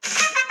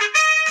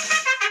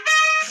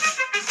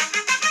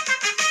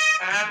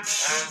Tonight,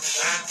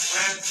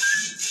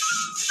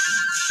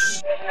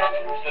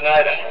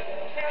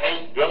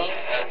 Bill,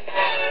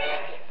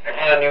 I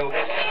got a new.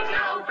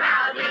 So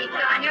proudly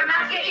put on your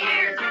mask and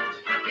ears.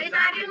 It's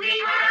time to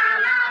meet our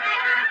love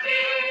and our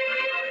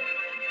tears.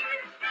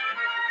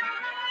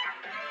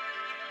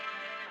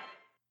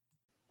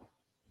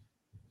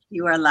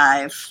 You are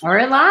live.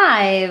 We're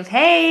live.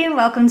 Hey,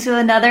 welcome to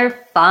another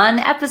fun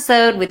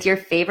episode with your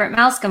favorite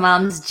Mouse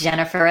Moms,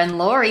 Jennifer and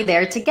Lori.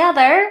 They're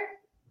together.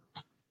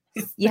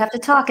 You have to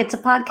talk. It's a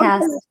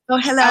podcast. Oh,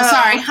 hello. Oh,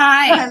 sorry.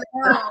 Hi.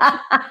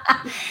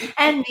 Hello.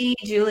 And me,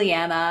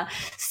 Juliana.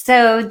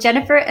 So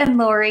Jennifer and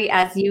Lori,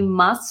 as you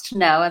must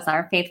know, as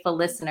our faithful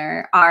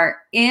listener, are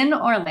in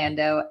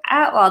Orlando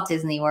at Walt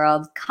Disney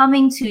World,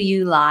 coming to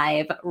you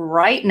live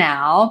right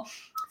now.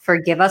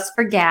 Forgive us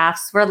for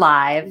gaffes. We're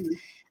live.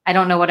 I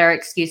don't know what our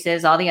excuse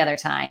is all the other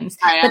times,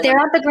 but they're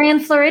at the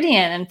Grand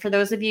Floridian. And for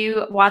those of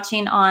you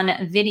watching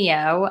on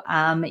video,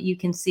 you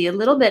can see a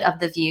little bit of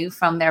the view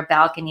from their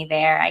balcony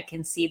there. I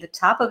can see the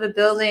top of the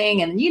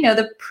building and, you know,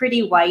 the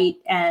pretty white,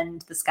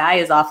 and the sky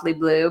is awfully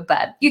blue,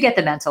 but you get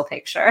the mental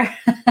picture.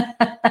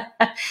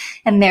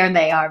 And there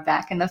they are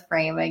back in the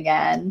frame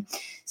again.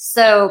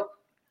 So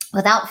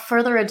without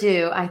further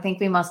ado, I think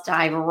we must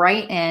dive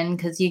right in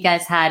because you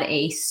guys had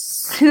a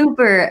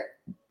super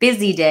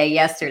busy day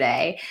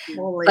yesterday.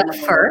 But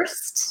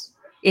first,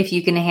 if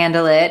you can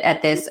handle it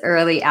at this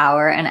early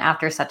hour and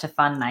after such a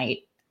fun night,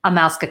 a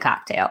Mouska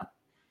cocktail.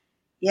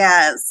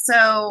 Yeah,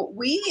 so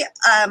we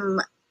had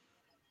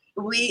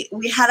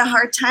a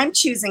hard time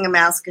choosing a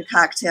Mouska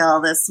cocktail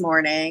this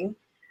morning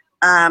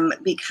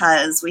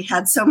because we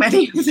had so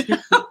many of them.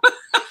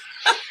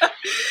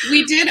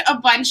 We did a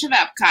bunch of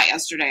Epcot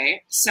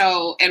yesterday,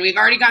 and we've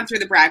already gone through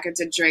the brackets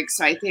and drinks,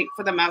 so I think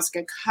for the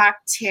Mouska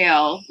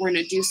cocktail, we're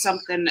going to do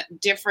something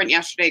different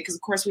yesterday, because,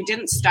 of course, we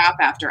didn't stop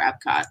after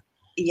Epcot.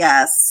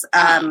 Yes.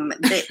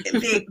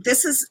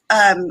 This is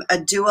a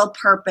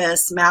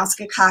dual-purpose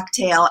Mouska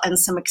cocktail and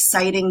some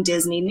exciting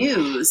Disney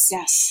news.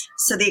 Yes.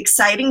 So the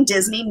exciting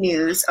Disney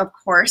news, of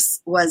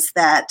course, was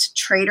that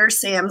Trader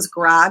Sam's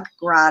Grog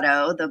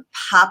Grotto, the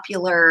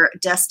popular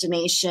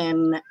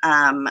destination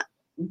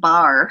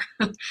bar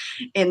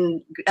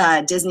in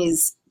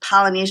Disney's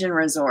Polynesian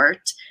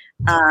Resort,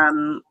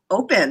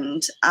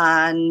 opened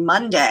on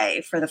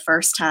Monday for the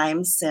first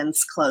time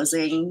since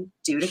closing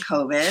due to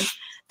COVID.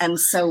 And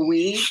so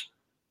Is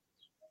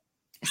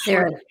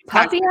there a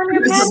puppy on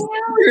your patio?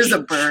 There's a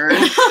bird.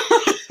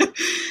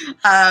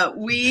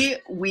 We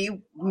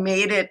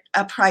made it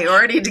a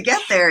priority to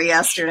get there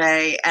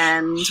yesterday,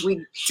 and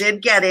we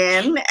did get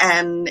in.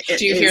 And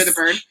do you hear the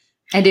bird?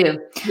 I do.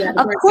 Yeah,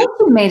 of course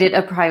you made it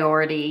a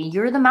priority.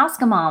 You're the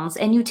Mouska Moms,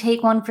 and you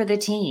take one for the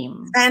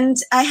team. And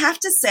I have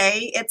to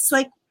say, it's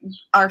like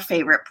our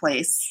favorite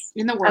place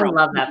in the world.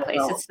 I love that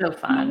place. It's so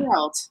fun. In the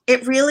world.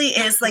 It really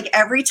is. Like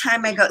every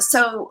time I go.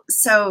 So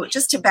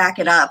just to back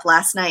it up,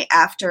 last night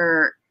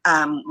after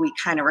we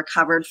kind of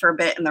recovered for a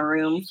bit in the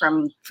room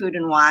from Food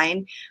and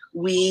Wine,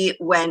 we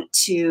went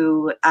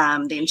to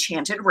the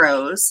Enchanted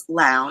Rose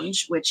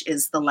Lounge, which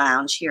is the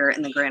lounge here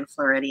in the Grand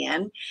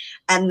Floridian.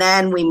 And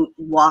then we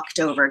walked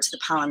over to the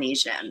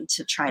Polynesian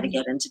to try to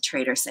get into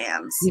Trader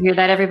Sam's. You hear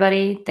that,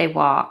 everybody? They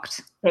walked.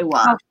 They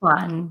walked. How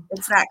fun.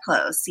 It's that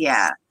close,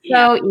 yeah.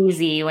 So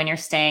easy when you're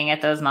staying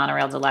at those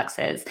monorail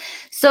deluxes.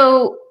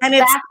 So, and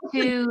it's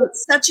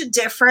such a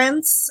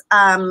difference,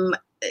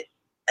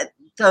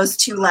 those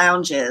two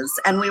lounges.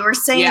 And we were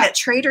saying that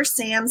Trader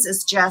Sam's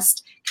is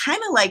just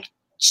kind of like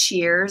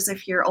Cheers,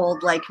 if you're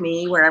old like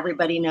me, where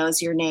everybody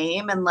knows your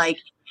name. And like,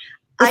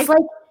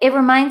 it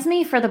reminds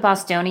me, for the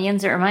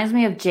Bostonians, it reminds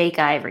me of Jake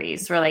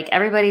Ivory's, where like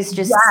everybody's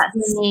just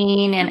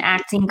singing and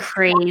acting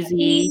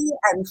crazy.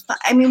 And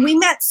I mean, we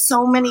met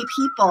so many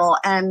people,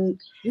 and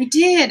we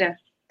did.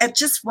 It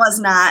just was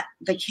not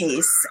the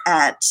case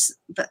at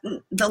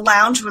the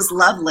lounge. Was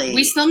lovely.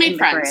 We still made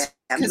friends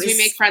because we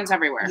make friends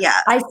everywhere.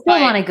 Yeah, I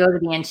still want to go to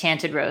the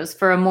Enchanted Rose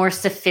for a more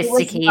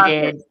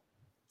sophisticated.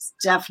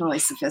 Definitely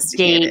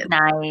sophisticated date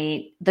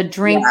night. The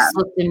drinks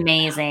looked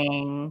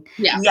amazing.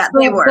 Yeah,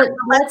 they were. But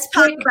let's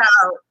talk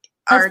about.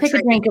 Let's pick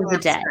a drink of the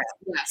day.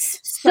 Yes.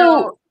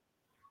 So,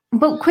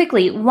 but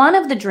quickly, one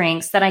of the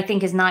drinks that I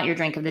think is not your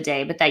drink of the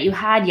day, but that you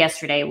had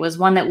yesterday, was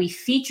one that we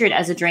featured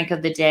as a drink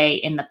of the day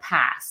in the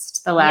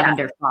past, the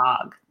Lavender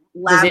Fog.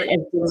 Was it as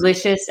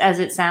delicious as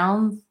it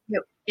sounds?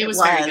 It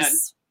was very good.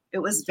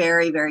 It was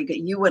very, very good.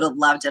 You would have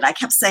loved it. I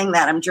kept saying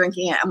that. I'm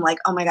drinking it. I'm like,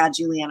 oh my God,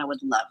 Juliana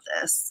would love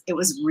this. It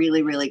was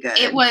really, really good.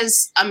 It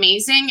was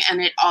amazing. And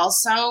it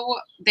also,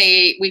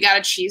 we got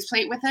a cheese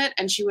plate with it.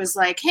 And she was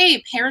like,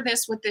 hey, pair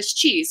this with this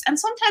cheese. And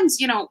sometimes,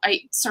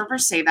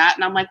 servers say that.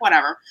 And I'm like,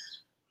 whatever.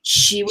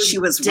 She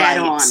was dead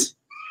on.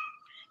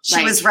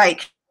 She was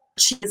right.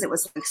 Cheese. It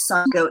was like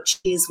some goat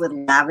cheese with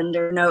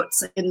lavender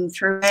notes in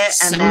through it.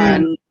 And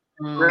then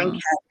drink had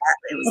that.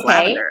 It was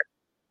lavender.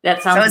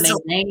 That sounds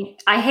amazing.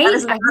 I hate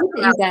that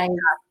you guys.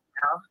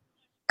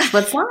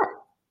 What's that?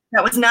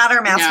 That was not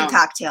our Mouska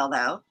cocktail,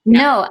 though.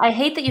 No, I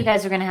hate that you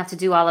guys are going to have to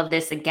do all of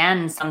this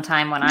again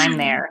sometime when I'm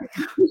there.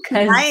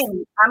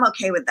 I'm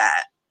okay with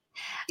that.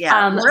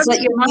 Yeah, we're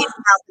but your mom,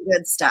 about the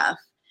good stuff.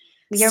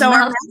 your So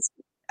mom,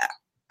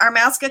 our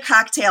Mouska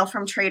cocktail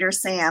from Trader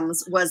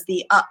Sam's was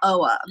the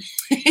Uh-Oa.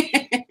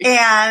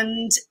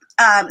 And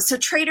so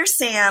Trader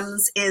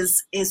Sam's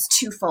is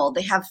twofold.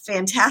 They have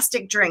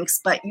fantastic drinks,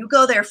 but you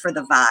go there for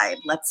the vibe.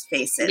 Let's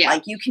face it. Yeah.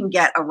 Like you can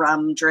get a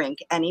rum drink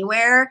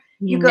anywhere.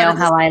 you go know to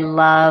how I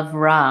love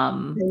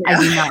rum. I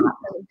do not.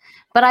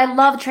 But I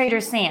love Trader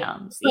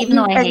Sam's, even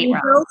though I And hate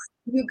rum.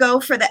 you go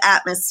for the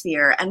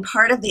atmosphere, and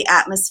part of the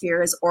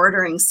atmosphere is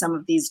ordering some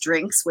of these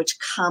drinks, which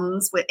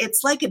comes with,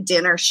 it's like a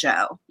dinner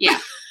show. Yeah.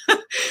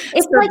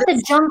 It's like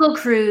the Jungle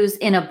Cruise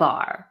in a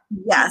bar.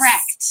 Yes.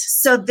 Correct.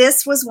 So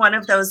this was one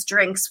of those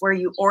drinks where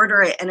you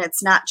order it and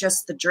it's not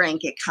just the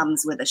drink, it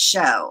comes with a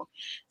show.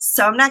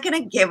 So I'm not going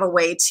to give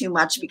away too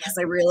much because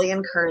I really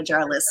encourage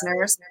our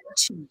listeners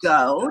to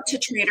go to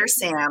Trader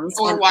Sam's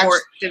Or and watch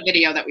the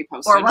video that we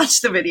posted. or watch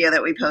the video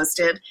that we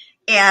posted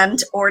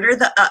and order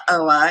the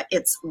Uh-Oa.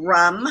 It's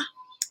rum,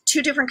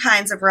 2 different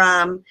kinds of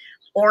rum,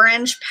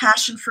 orange,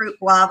 passion fruit,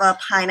 guava,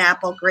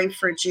 pineapple,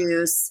 grapefruit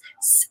juice,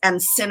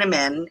 and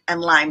cinnamon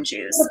and lime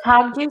juice. Is there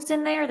pog juice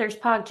in there? There's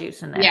pog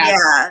juice in there. Yeah.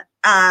 Yeah.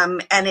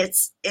 And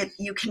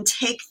you can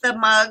take the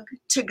mug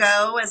to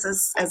go as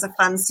a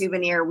fun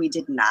souvenir. We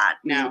did not.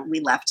 No. We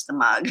left the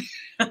mug.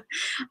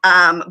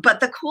 But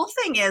the cool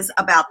thing is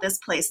about this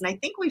place, and I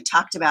think we've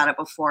talked about it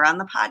before on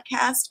the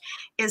podcast,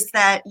 is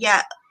that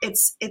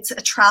it's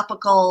a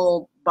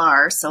tropical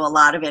bar, so a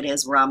lot of it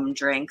is rum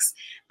drinks.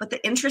 But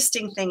the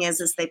interesting thing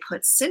is they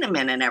put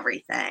cinnamon in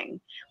everything,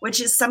 which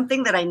is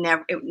something that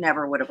it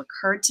never would have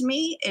occurred to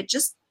me.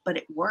 But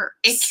it works.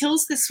 It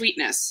kills the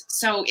sweetness.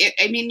 So,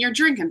 you're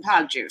drinking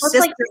pog juice. It's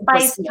This like drink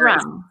was spiced very-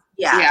 rum.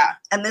 Yeah.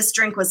 And this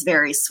drink was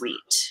very sweet.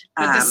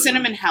 But the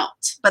cinnamon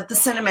helped. But the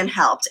cinnamon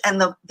helped.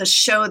 And the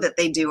show that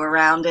they do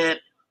around it,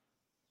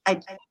 I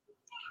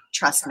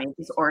trust me,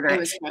 just order It it.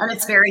 was fun. And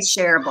it's very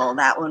shareable.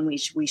 That one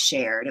we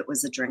shared. It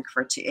was a drink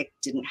for 2. It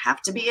didn't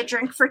have to be a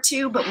drink for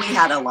 2, but we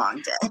had a long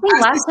day. I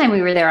think last time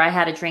we were there, I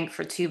had a drink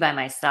for 2 by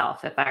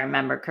myself, if I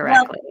remember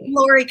correctly.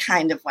 Well, Lori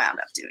kind of wound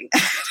up doing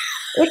that.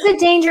 It's a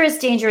dangerous,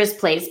 dangerous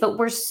place, but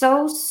we're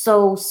so,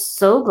 so,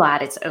 so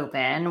glad it's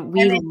open. We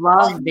And it's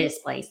love this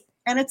place.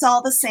 And it's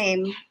all the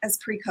same as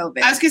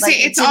pre-COVID. I was gonna say,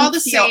 it it's all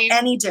didn't the feel same.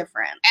 any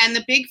different. And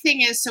the big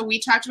thing is, so we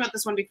talked about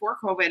this one before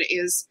COVID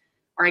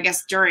or I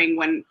guess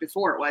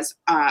before it was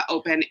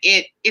open,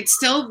 it's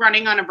still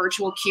running on a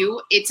virtual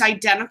queue. It's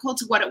identical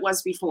to what it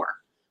was before.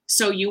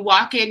 So you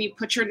walk in, you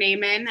put your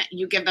name in,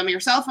 you give them your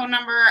cell phone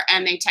number,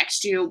 and they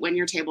text you when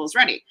your table is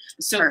ready.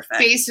 So Perfect.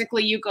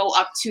 basically you go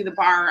up to the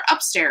bar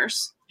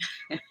upstairs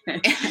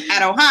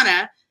at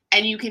Ohana,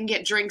 and you can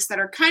get drinks that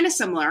are kind of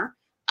similar.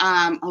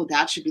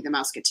 That should be the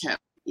Mouska tip.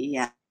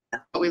 Yeah.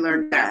 What we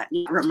learned there.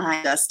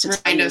 Remind us to tell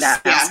Remind you us,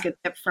 that yeah. basket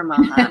tip from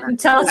Ohana.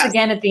 Tell us Yes.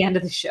 again at the end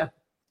of the show.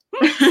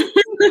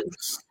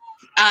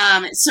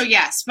 So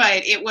yes,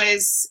 but it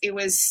was,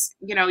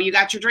 you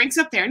got your drinks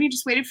up there and you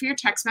just waited for your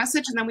text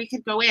message and then we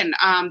could go in.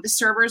 The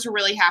servers were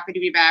really happy to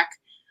be back.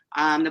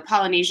 The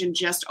Polynesian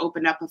just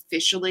opened up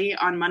officially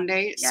on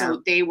Monday. Yeah.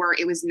 So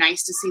it was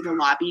nice to see the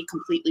lobby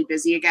completely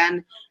busy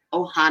again.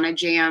 Ohana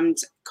jammed,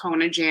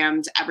 Kona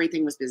jammed,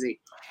 everything was busy.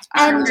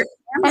 And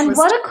was-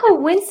 what a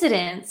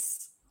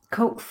coincidence,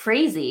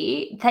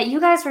 crazy, that you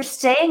guys were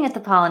staying at the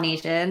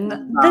Polynesian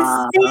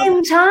the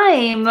same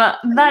time that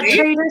Right?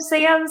 Trader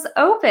Sam's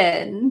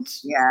opened.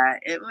 Yeah,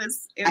 it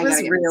was I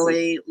gotta get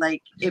really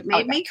like, it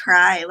made me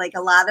cry. Like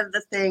a lot of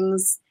the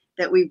things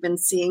that we've been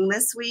seeing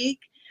this week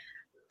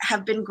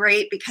have been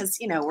great because,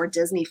 we're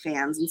Disney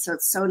fans. And so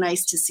it's so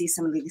nice to see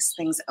some of these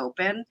things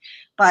open.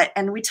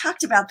 And we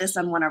talked about this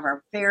on one of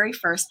our very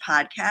first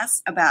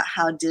podcasts about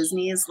how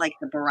Disney is like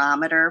the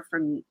barometer for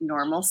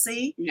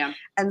normalcy. Yeah.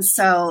 And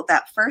so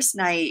the first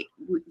night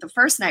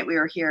we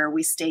were here,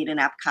 we stayed in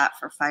Epcot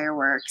for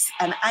fireworks.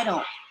 And I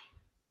don't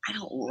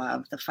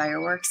love the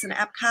fireworks in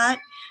Epcot,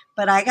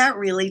 but I got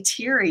really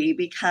teary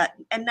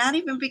and not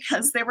even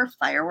because there were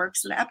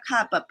fireworks in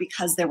Epcot, but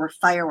because there were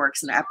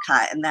fireworks in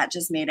Epcot. And that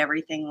just made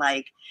everything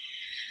like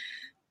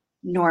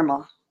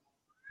normal.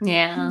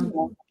 Yeah.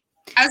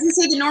 I was gonna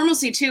say the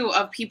normalcy too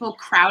of people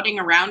crowding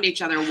around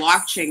each other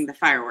watching the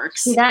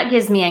fireworks. See, that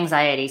gives me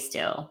anxiety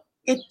still.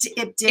 It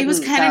didn't. It was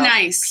kind of though.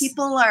 nice.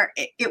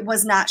 It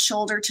was not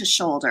shoulder to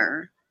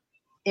shoulder.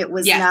 It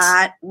was Yes.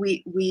 not,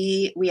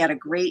 we had a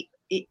great,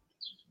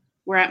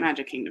 We're at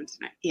Magic Kingdom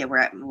tonight. yeah,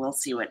 we'll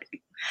see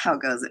how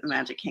it goes at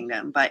Magic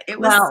Kingdom, but it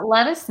was, Well,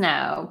 let us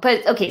know.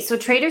 But okay, so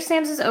Trader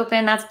Sam's is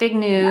open. That's big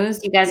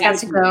news. You guys Yeah. got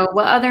to go.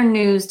 What other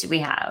news do we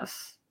have?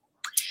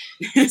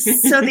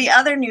 so the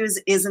other news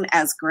isn't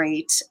as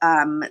great.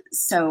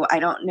 So I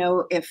don't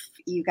know if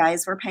you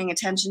guys were paying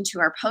attention to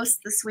our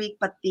post this week,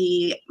 but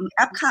the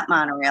Epcot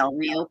monorail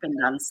reopened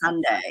on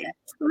Sunday.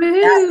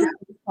 Woohoo! That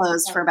was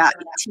closed for about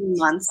 18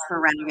 months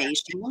for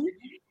renovation,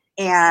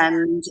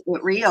 and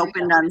it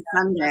reopened on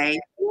Sunday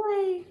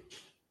Yay.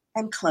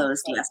 and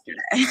closed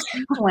yesterday.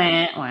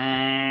 Wah,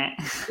 wah.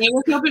 It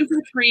was open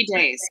for 3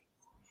 days.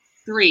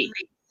 3.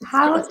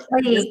 How, This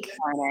like,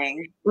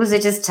 morning. was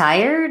it just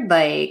tired?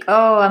 Like,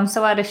 oh, I'm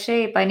so out of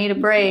shape. I need a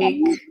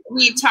break.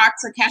 we talked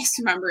to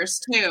cast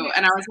members too,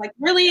 and I was like,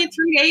 really,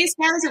 3 days,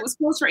 guys? It was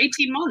closed for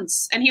 18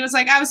 months. And he was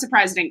like, I was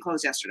surprised it didn't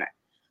close yesterday.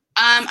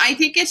 I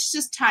think it's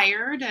just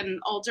tired and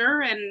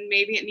older, and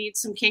maybe it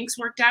needs some kinks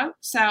worked out.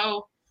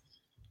 So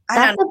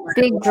that's a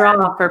big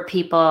draw for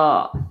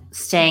people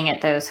staying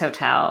at those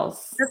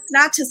hotels. That's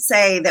not to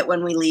say that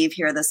when we leave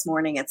here this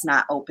morning, it's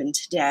not open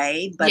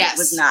today, but it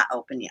was not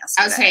open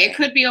yesterday. I would say it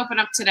could be open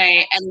up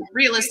today, and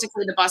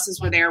realistically, the buses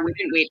were there. We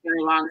didn't wait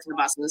very long for the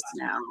buses.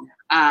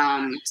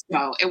 No.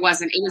 So it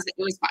wasn't. It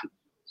was fun.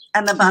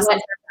 And the buses are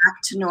back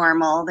to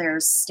normal.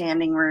 There's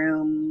standing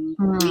room.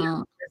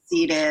 We're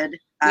seated.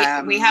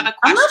 We have a question.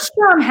 I'm not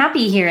sure I'm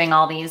happy hearing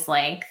all these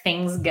like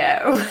things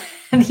go.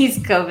 These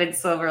COVID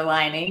silver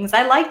linings.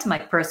 I liked my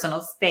personal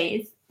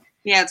space.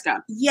 Yeah, it's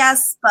gone.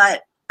 Yes,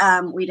 but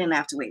we didn't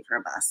have to wait for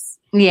a bus.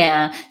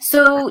 Yeah.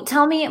 So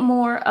tell me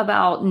more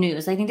about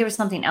news. I think there was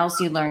something else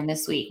you learned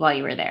this week while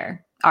you were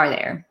there.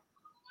 Oh,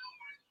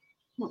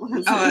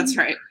 that's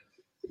right.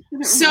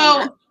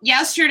 So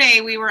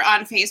yesterday we were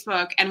on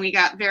Facebook and we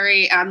got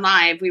on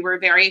live. We were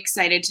very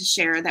excited to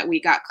share that we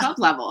got club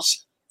level.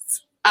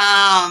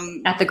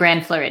 At the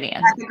Grand Floridian.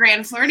 At the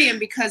Grand Floridian,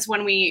 because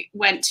when we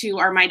went to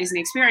our My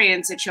Disney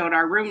Experience, it showed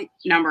our room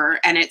number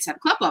and it said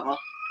club level.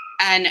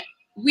 And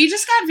we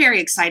just got very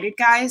excited,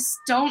 guys.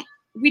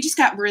 We just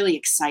got really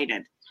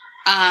excited.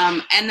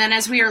 And then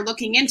as we were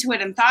looking into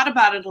it and thought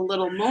about it a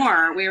little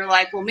more, we were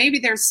like, well, maybe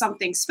there's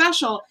something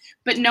special.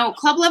 But no,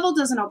 club level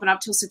doesn't open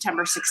up till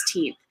September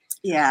 16th.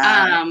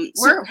 Yeah.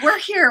 We're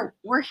here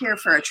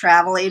for a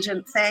travel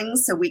agent thing.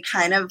 So we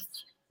kind of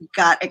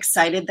got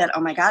excited that,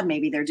 oh my God,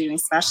 maybe they're doing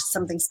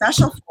something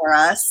special for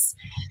us.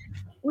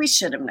 We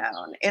should have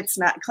known. It's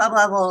not club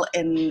level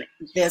in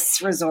this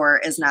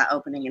resort is not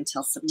opening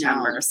until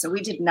September. No. So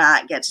we did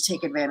not get to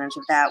take advantage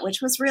of that,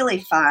 which was really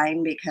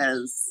fine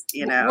because,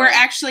 we're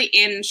actually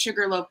in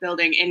Sugarloaf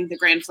Building in the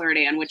Grand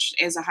Floridian, which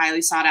is a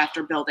highly sought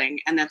after building.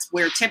 And that's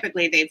where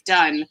typically they've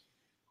done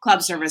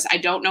club service. I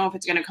don't know if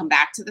it's going to come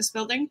back to this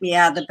building.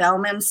 Yeah, the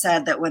bellman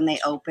said that when they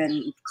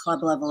open,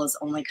 club level is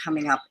only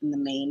coming up in the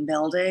main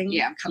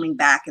building, coming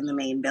back in the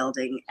main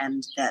building,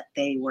 and that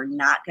they were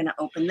not going to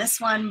open this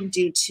one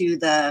due to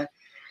the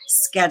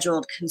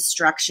scheduled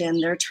construction.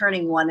 They're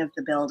turning one of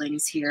the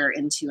buildings here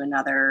into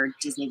another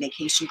Disney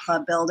Vacation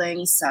Club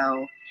building.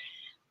 So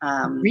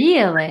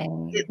really?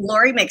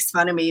 Lori makes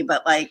fun of me,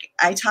 but like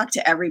I talk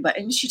to everybody,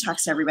 and she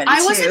talks to everybody I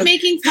too. wasn't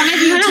making fun of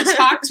you to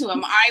talk to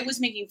him. I was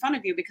making fun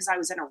of you because I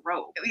was in a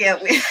robe. Yeah,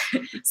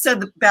 so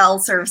the bell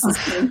services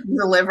came to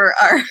deliver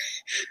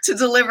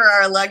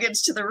our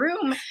luggage to the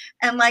room,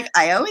 and like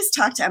I always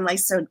talk to. I'm like,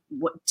 so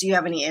what, do you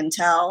have any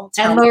intel?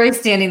 And Lori's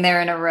standing there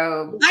in a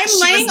robe.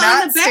 I'm laying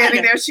on the bed.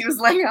 Standing there, she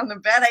was laying on the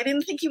bed. I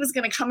didn't think he was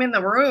going to come in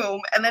the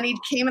room, and then he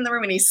came in the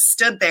room and he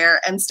stood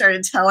there and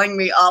started telling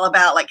me all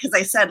about because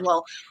I said,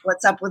 well,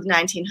 what's up with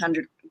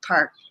 1900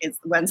 Park?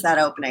 When's that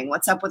opening?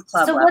 What's up with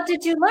Club So Level? what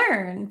did you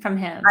learn from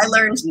him? I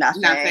learned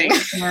nothing.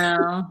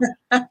 No.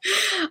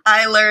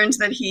 I learned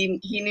that he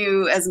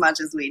knew as much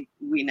as we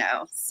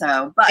know.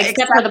 So, but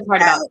except for the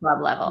part about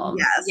Club Level.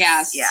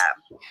 Yes. Yeah.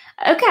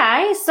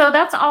 Okay, so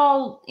that's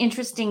all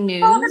interesting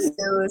news. All the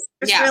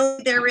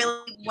news. There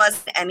really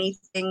wasn't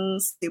anything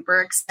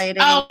super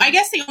exciting. Oh, I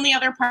guess the only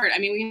other part, I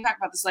mean, we can talk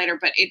about this later,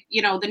 but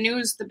the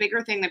news, the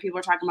bigger thing that people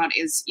are talking about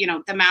is,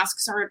 the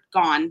masks are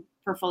gone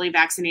for fully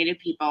vaccinated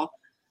people.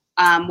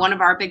 One of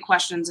our big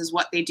questions is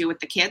what they do with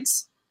the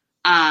kids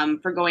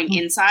for going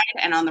inside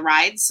and on the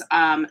rides.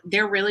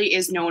 There really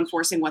is no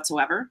enforcing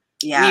whatsoever.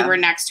 Yeah. We were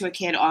next to a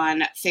kid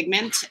on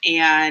Figment,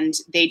 and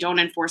they don't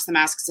enforce the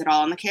masks at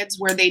all on the kids.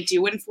 Where they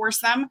do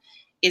enforce them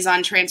is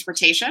on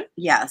transportation.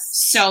 Yes.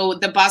 So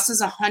the bus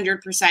is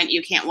 100%.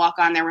 You can't walk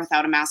on there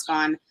without a mask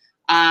on.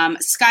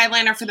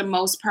 Skyliner, for the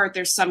most part,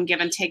 there's some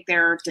give and take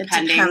there,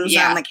 depending. It depends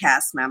on the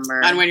cast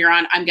member. On when you're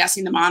on. I'm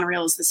guessing the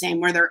monorail is the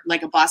same, where they're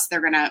like a bus, they're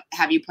going to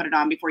have you put it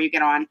on before you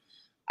get on.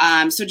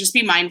 So just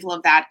be mindful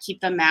of that. Keep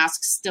the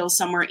masks still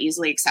somewhere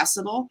easily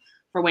accessible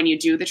for when you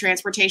do the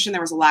transportation.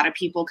 There was a lot of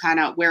people kind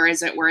of, where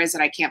is it?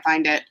 I can't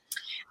find it.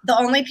 The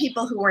only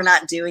people who were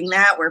not doing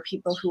that were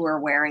people who were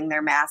wearing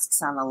their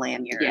masks on the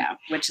lanyard,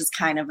 which is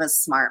kind of a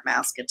smart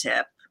mask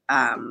tip.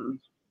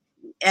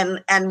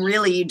 And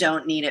really, you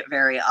don't need it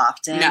very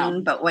often.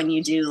 No. But when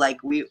you do,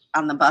 like we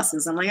on the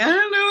buses, I'm like, I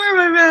don't know where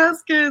my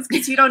mask is,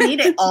 because you don't need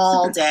it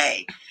all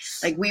day.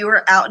 Like we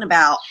were out and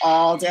about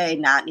all day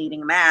not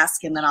needing a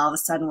mask, and then all of a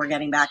sudden we're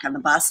getting back on the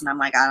bus, and I'm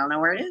like, I don't know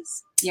where it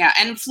is. Yeah,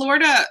 and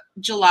Florida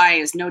July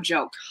is no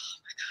joke.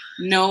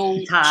 No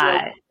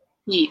joke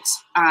heat.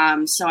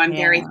 So I'm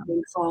very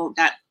thankful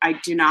that I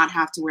do not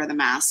have to wear the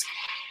mask.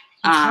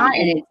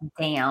 And it's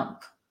damp.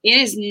 It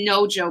is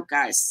no joke,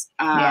 guys.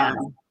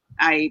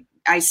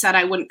 I said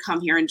I wouldn't come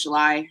here in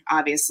July.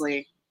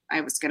 Obviously,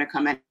 I was going to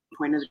come at any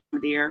point of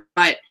the year,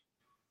 but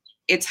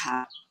it's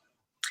hot.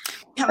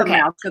 I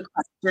have a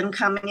question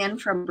coming in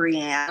from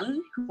Brianne,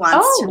 who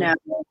wants to know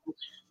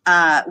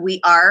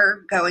We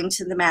are going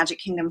to the Magic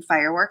Kingdom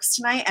fireworks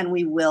tonight, and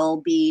we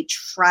will be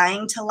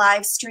trying to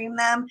live stream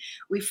them.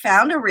 We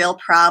found a real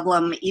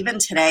problem even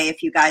today.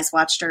 If you guys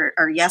watched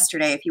or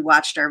yesterday, if you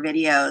watched our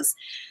videos,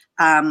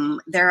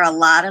 there are a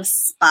lot of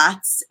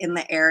spots in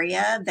the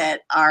area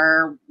that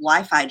our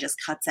Wi-Fi just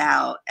cuts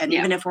out. And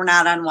even if we're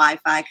not on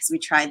Wi-Fi, because we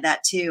tried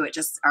that too, it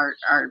just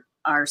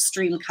our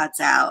stream cuts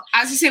out.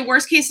 As you say,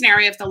 worst case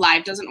scenario, if the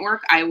live doesn't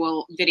work, I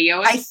will video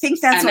it. I think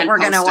that's what we're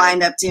going to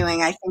wind up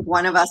doing. I think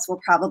one of us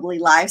will probably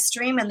live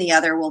stream and the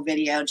other will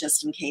video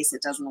just in case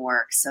it doesn't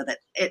work, so that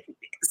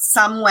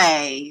some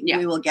way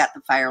we will get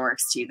the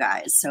fireworks to you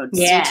guys. So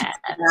they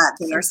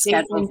are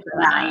scheduled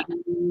for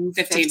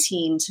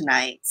 9:15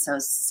 tonight. So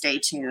stay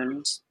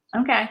tuned.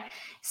 Okay.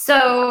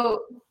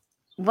 So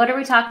what are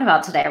we talking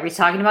about today? Are we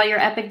talking about your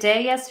epic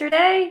day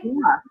yesterday? Yeah.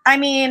 I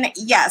mean,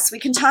 yes, we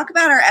can talk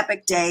about our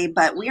epic day,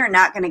 but we are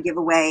not going to give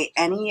away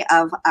any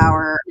of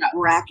our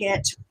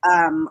bracket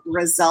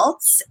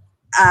results.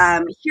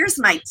 Here's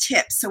my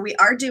tip. So we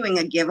are doing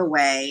a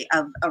giveaway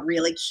of a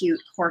really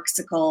cute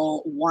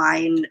Corksicle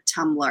wine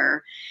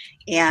tumbler.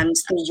 And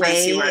the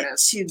way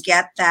to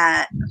get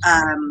that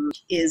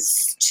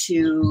is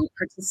to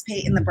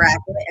participate in the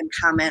bracket and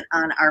comment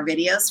on our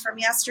videos from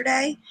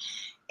yesterday.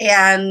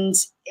 And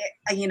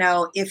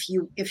if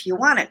you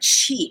want to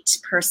cheat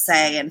per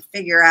se and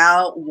figure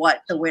out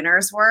what the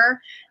winners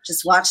were,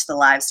 just watch the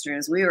live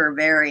streams. We were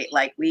very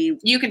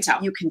you can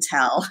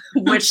tell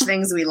which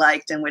things we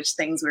liked and which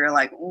things we were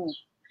like, ooh.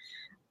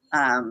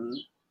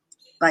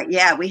 But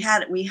yeah, we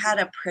had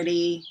a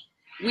pretty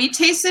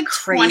tasted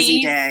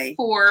crazy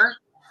 24 day.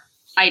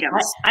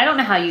 Items. I don't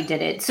know how you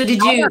did it. So you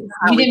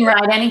didn't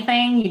ride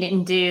anything? You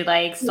didn't do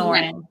like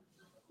Soarin'?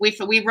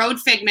 We rode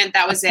Figment.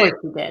 That was it. Of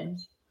course you did.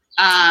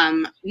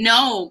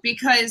 No,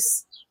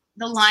 because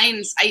the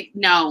lines,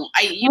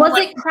 was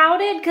it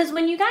crowded? Because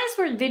when you guys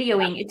were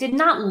videoing, it did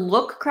not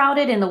look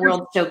crowded in the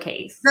World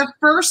Showcase. The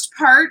first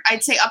part,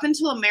 I'd say up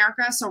until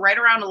America, so right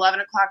around 11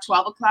 o'clock,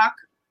 12 o'clock,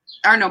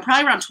 or no,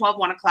 probably around 12,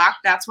 1 o'clock,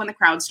 that's when the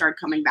crowd started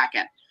coming back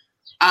in.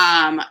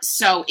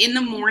 So in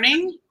the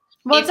morning.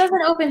 Well, it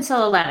doesn't open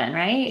till 11,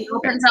 right? It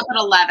opens up at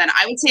 11.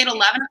 I would say at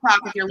 11 o'clock,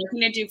 if you're looking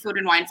to do Food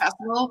and Wine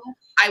Festival,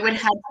 I would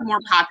head to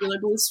more popular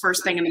booths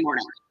first thing in the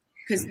morning.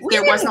 Because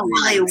there was no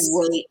really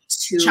wait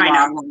too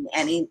long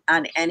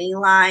on any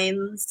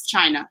lines.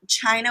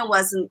 China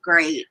wasn't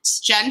great.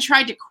 Jen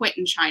tried to quit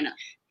in China.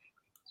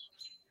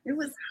 It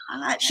was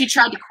hot. She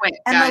tried to quit.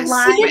 And guys. the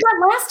line, we did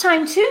that last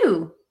time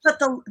too. But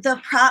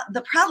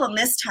the problem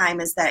this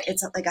time is that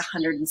it's like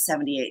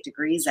 178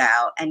 degrees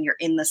out, and you're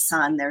in the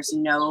sun. There's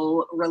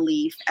no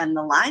relief, and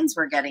the lines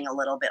were getting a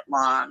little bit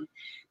long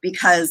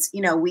because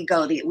we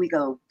go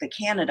the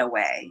Canada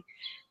way.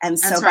 And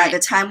so by the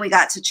time we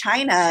got to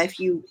China, if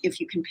you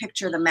can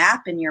picture the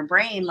map in your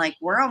brain, like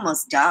we're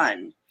almost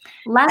done.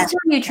 Last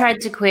time you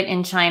tried to quit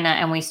in China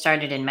and we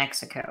started in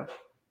Mexico.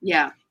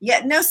 Yeah.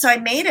 Yeah. No. So I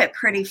made it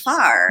pretty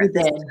far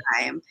this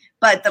time,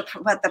 but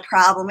the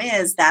problem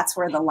is that's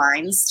where the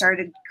lines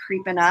started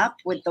creeping up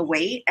with the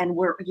weight, and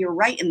you're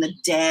right in the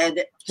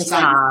dead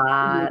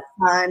sun,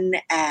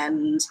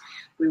 and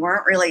we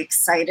weren't really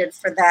excited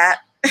for that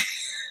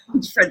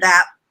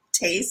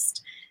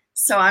taste.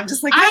 So I'm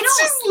just like, let's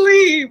just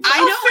leave.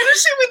 I'll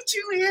finish it with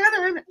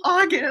Juliana in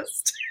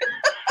August.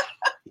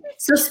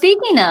 So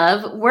speaking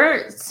of,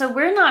 we're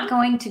not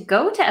going to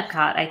go to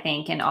Epcot, I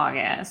think, in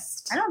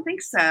August. I don't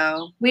think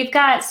so.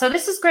 So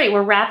this is great.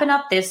 We're wrapping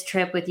up this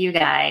trip with you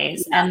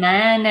guys. Yeah. And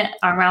then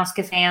our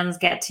Mouska fans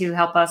get to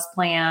help us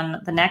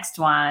plan the next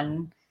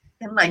one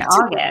in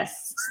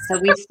August. So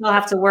we still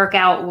have to work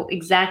out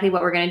exactly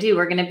what we're going to do.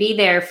 We're going to be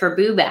there for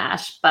Boo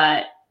Bash,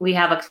 but we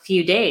have a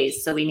few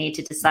days, so we need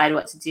to decide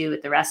what to do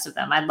with the rest of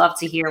them. I'd love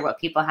to hear what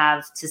people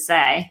have to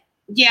say.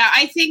 Yeah,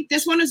 I think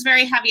this one was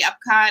very heavy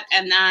Epcot.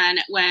 And then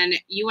when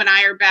you and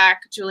I are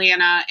back,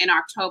 Juliana, in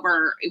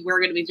October, we're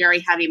going to be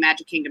very heavy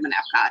Magic Kingdom and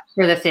Epcot.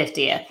 For the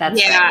 50th.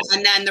 That's right.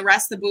 And then the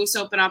rest of the booths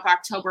open up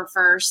October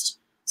 1st.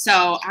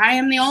 So I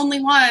am the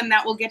only one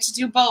that will get to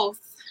do both.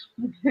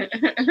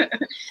 both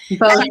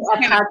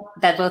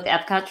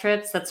Epcot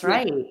trips. That's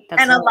right.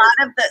 That's a lot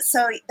of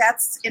so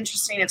that's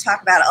interesting to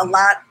talk about. A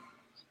lot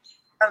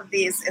of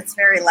these, it's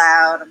very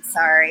loud. I'm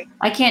sorry.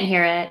 I can't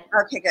hear it.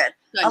 Okay, good.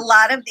 A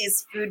lot of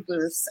these food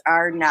booths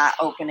are not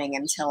opening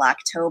until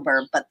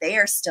October, but they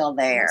are still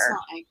there.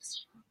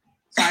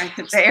 Sorry.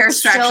 They are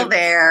still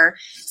there.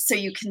 So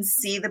you can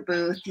see the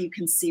booth. You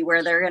can see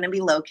where they're going to be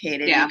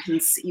located. Yeah.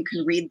 You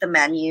can read the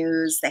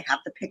menus. They have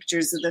the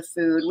pictures of the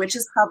food, which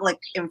is public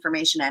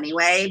information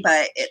anyway,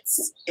 but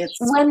it's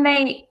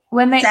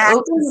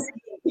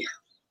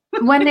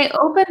when they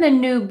open the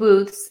new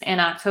booths in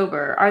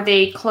October, are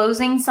they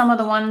closing some of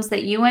the ones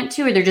that you went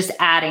to, or they're just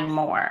adding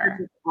more?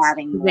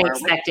 They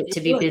expect it to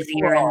be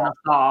busier in the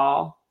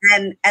fall.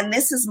 And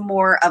this is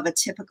more of a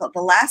typical,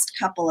 the last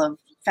couple of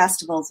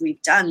festivals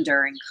we've done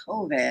during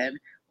COVID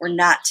were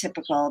not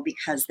typical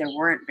because there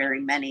weren't very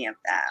many of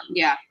them.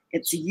 Yeah.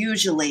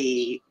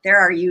 there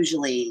are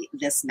usually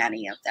this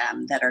many of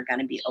them that are going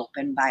to be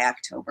open by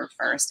October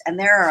 1st. And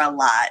there are a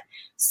lot.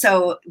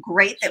 So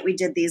great that we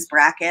did these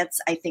brackets.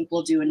 I think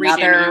we'll do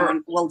another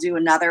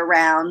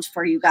round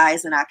for you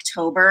guys in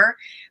October,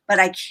 but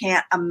I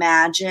can't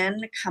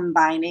imagine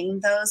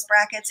combining those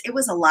brackets. It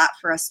was a lot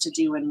for us to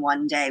do in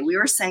one day. We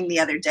were saying the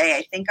other day,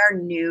 I think our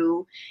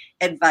new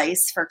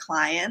advice for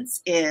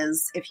clients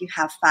is if you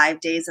have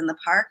 5 days in the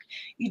park,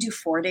 you do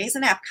 4 days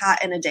in Epcot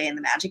and a day in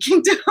the Magic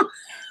Kingdom.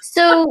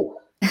 So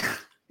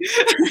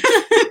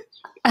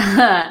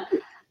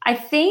I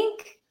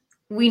think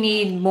we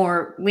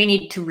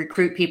need to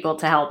recruit people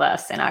to help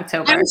us in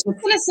October. I was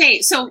just going to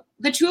say, so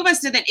the two of us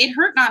did that. It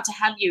hurt not to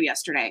have you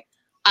yesterday.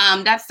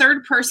 That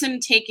third person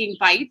taking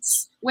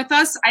bites with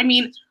us. I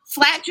mean,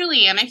 Flat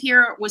Juliana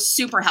here was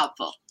super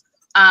helpful.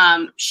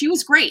 She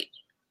was great.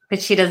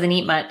 But she doesn't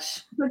eat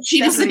much. But she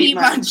doesn't eat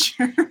much.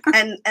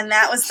 and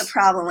that was the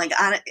problem. Like,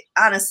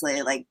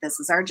 honestly, like, this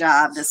is our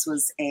job. This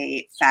was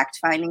a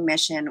fact-finding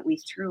mission.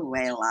 We threw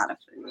away a lot of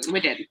food.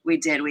 We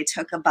did. We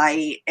took a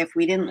bite. If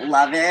we didn't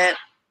love it,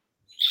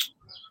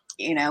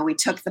 we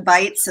took the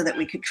bite so that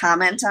we could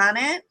comment on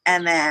it.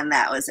 And then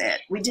that was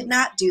it. We did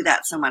not do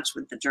that so much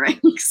with the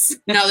drinks.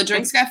 No, the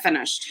drinks got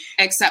finished,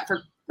 except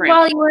for grape.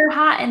 Well, you were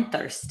hot and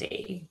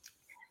thirsty.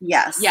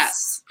 Yes.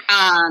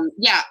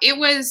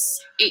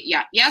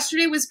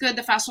 Yesterday was good.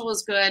 The festival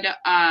was good.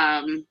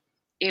 The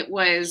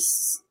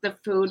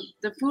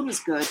food was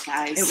good,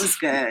 guys. It was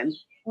good.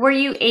 Were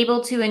you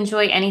able to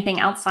enjoy anything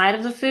outside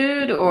of the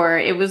food, or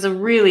it was a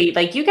really,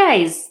 like, you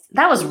guys,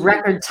 that was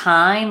record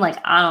time. Like,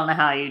 I don't know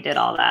how you did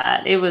all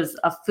that. It was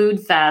a food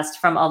fest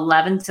from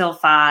 11 till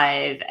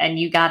 5 and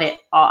you got it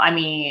all. I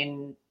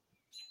mean,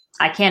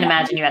 I can't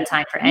imagine you had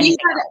time for anything.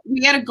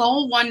 We had a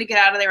goal, 1, to get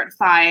out of there at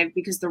 5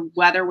 because the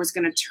weather was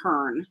going to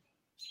turn.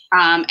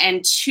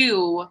 And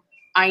 2,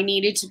 I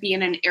needed to be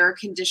in an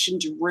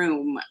air-conditioned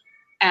room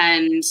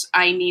and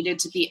I needed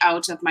to be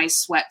out of my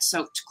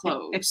sweat-soaked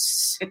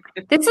clothes.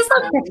 This is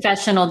like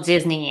professional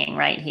Disneying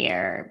right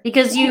here,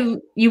 because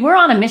you were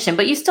on a mission,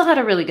 but you still had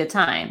a really good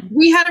time.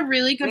 We had a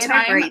really good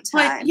time. Great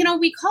time. But,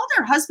 we called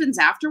our husbands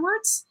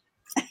afterwards.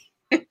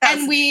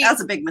 That was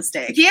a big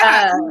mistake.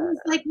 Yeah.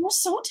 Like, we're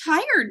so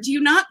tired. Do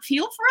you not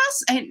feel for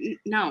us?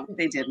 No.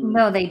 They didn't.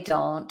 No, they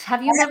don't.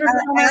 Have you never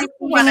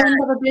been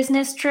on a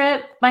business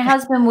trip? My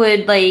husband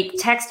would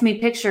text me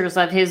pictures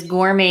of his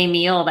gourmet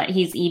meal that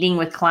he's eating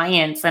with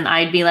clients. And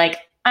I'd be like,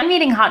 I'm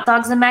eating hot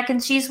dogs and mac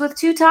and cheese with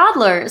 2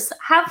 toddlers.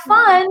 Have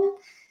fun.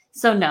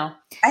 So no.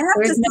 I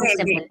have to say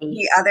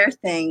the other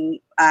thing,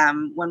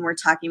 when we're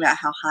talking about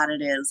how hot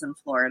it is in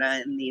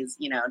Florida in these,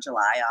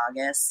 July,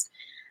 August,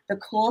 the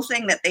cool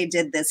thing that they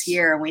did this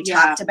year, and we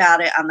talked about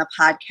it on the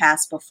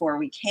podcast before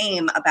we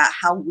came, about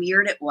how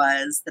weird it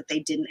was that they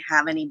didn't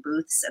have any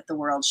booths at the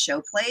World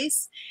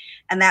Showplace.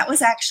 And that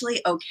was actually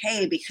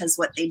okay, because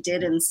what they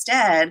did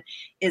instead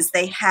is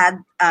they had,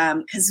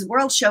 because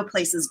World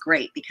Showplace is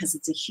great because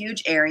it's a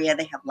huge area.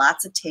 They have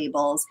lots of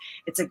tables.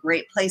 It's a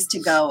great place to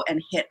go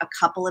and hit a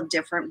couple of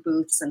different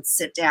booths and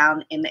sit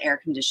down in the air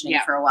conditioning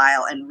for a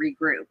while and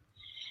regroup.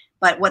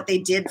 But what they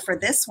did for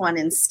this one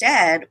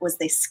instead was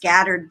they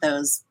scattered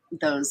those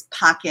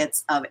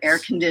pockets of air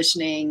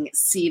conditioning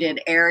seated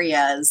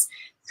areas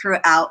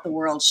throughout the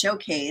World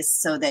Showcase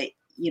so that,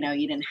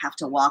 you didn't have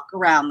to walk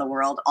around the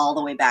world all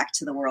the way back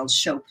to the World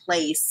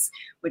Showplace,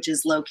 which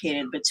is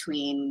located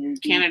between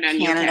Canada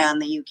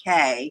and the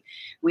UK.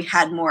 We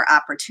had more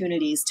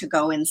opportunities to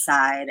go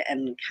inside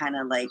and kind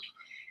of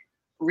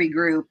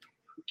regroup,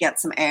 get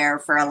some air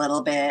for a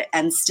little bit,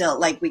 and still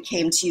we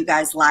came to you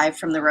guys live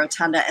from the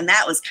Rotunda, and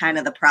that was kind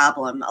of the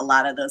problem. A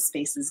lot of those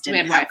spaces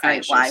didn't have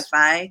great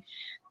Wi-Fi,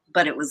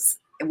 but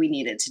we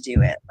needed to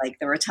do it.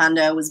 The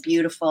Rotunda was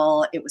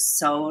beautiful. It was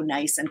so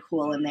nice and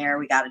cool in there.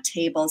 We got a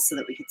table so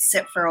that we could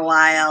sit for a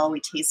while. We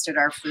tasted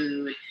our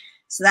food.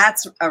 So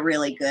that's a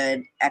really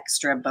good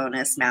extra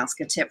bonus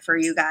Mouska tip for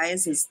you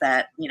guys, is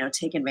that,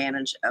 take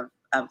advantage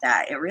of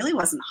that. It really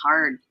wasn't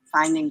hard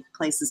finding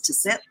places to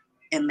sit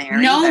in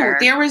there. No, either.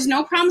 There was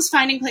no problems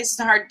finding places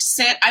hard to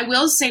sit. I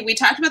will say, we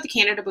talked about the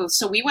Canada booth.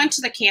 So we went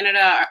to the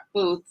Canada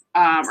booth,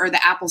 or the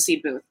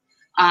Appleseed booth,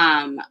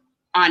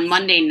 on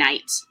Monday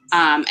night.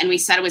 And we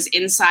said it was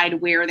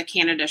inside where the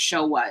Canada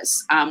show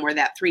was, where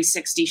that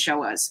 360 show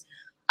was.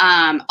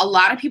 A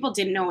lot of people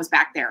didn't know it was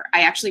back there.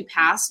 I actually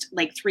passed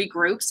 3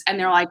 groups and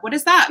they're like, what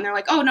is that? And they're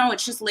like, oh no,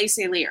 it's just Les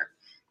Celliers.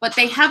 But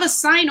they have a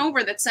sign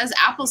over that says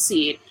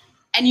Appleseed.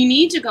 And you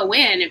need to go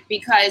in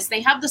because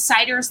they have the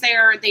ciders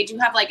there. They do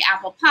have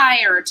apple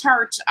pie or a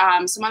tart,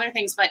 some other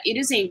things, but it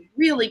is a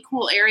really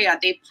cool area.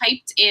 They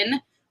piped in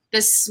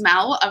the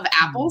smell of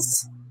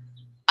apples.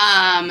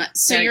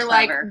 So Very you're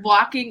clever.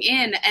 Walking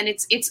in, and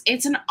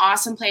it's an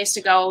awesome place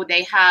to go.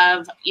 They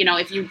have,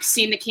 if you've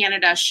seen the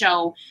Canada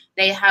show,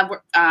 they have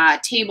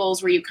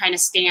tables where you kind of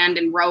stand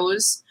in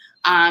rows.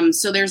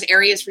 So there's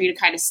areas for you to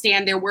kind of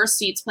stand. There were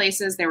seats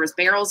places. There was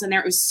barrels in there.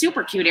 It was a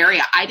super cute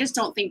area. I just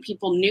don't think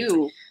people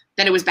knew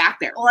that it was back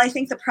there. Well, I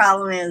think the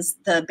problem is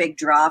the big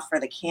draw for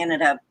the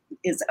Canada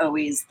is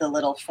always the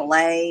little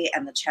filet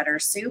and the cheddar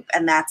soup,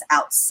 and that's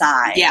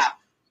outside. Yeah.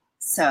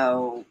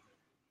 So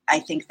I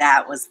think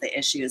that was the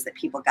issue, is that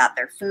people got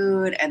their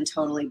food and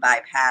totally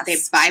bypassed. They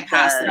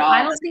bypassed it all.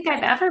 I don't think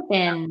I've ever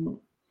been.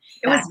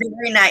 It was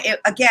very nice.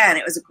 Again,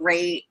 it was a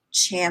great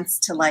chance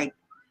to like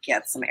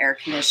get some air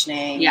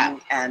conditioning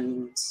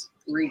and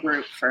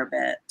regroup for a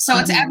bit. So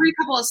it's every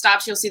couple of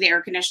stops you'll see the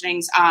air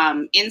conditionings.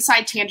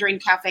 Inside Tangerine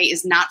Cafe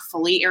is not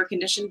fully air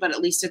conditioned, but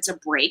at least it's a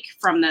break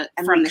from the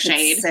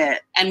shade.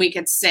 And we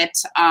could sit.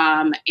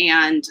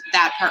 And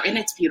that part, and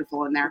it's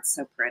beautiful in there. It's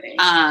so pretty.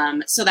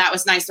 So that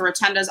was nice. The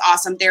Rotunda is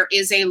awesome. There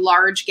is a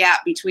large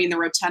gap between the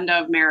Rotunda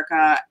of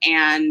America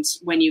and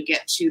when you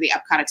get to the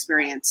Epcot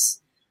experience.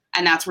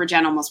 And that's where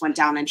Jen almost went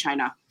down in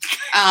China.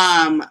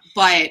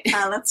 But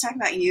let's talk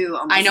about you.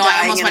 I know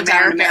I almost went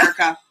down in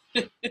America.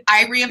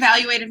 I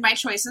reevaluated my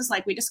choices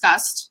like we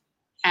discussed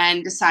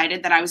and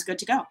decided that I was good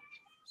to go.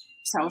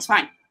 So it was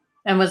fine.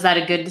 And was that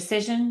a good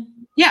decision?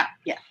 Yeah.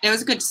 It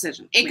was a good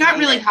decision. It got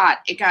really hot.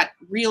 It got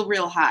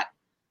real hot.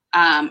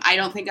 I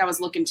don't think I was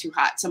looking too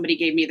hot. Somebody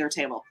gave me their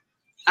table.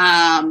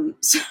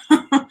 So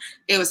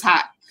it was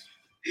hot.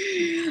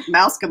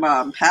 Mouse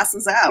Kebab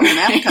passes out in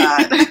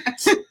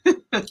Epcot.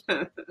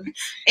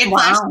 It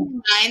flashed in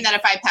my mind that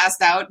if I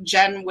passed out,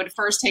 Jen would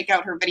first take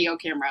out her video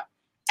camera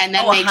and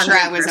then make sure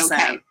I was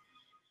okay.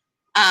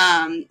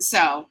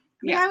 So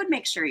I would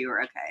make sure you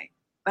were okay,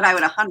 but I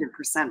would 100%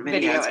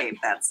 videotape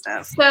that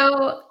stuff.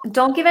 So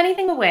don't give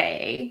anything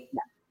away.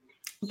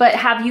 But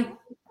have you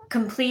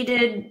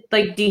completed?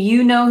 Like, do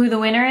you know who the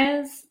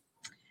winner is?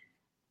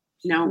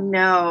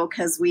 No,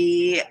 because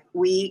we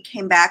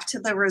came back to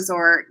the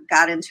resort,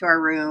 got into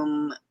our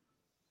room,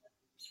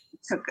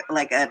 took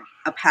like a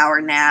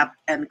power nap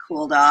and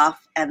cooled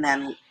off, and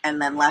then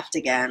left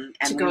again,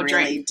 and we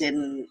really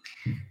didn't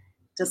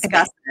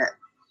discuss it.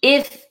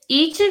 If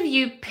each of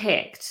you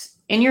picked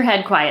in your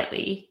head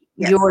quietly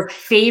your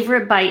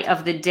favorite bite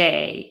of the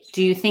day,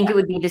 do you think it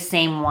would be the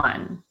same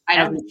one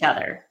as each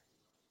other?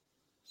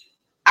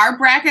 Our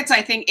brackets,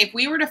 I think, if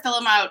we were to fill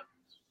them out,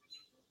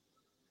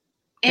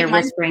 they're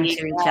whispering to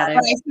each other.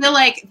 But I feel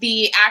like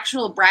the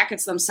actual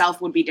brackets themselves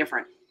would be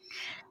different.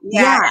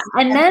 Yeah.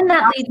 And then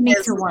that leads me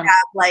to one.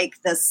 Like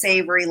the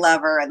savory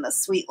lover and the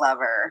sweet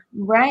lover.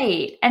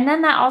 Right. And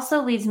then that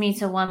also leads me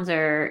to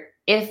wonder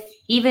if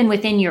even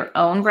within your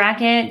own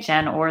bracket,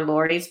 Jen or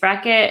Lori's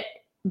bracket,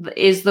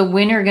 is the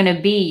winner going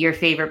to be your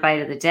favorite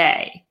bite of the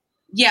day?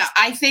 Yeah,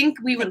 I think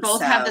we would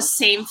both have the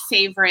same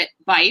favorite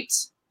bite,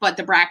 but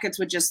the brackets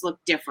would just look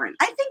different.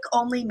 I think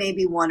only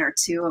maybe one or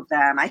two of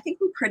them. I think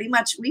we pretty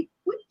much, we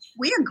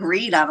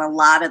agreed on a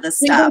lot of the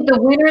stuff.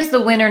 The winner's the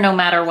winner no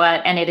matter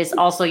what, and it is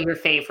also your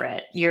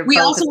favorite. We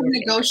also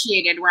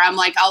negotiated where I'm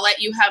like, I'll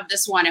let you have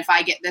this one if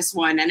I get this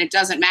one, and it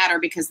doesn't matter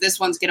because this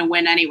one's going to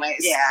win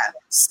anyways. Yeah.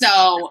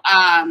 So,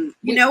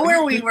 you know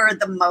where we were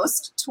the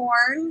most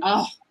torn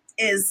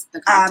is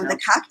the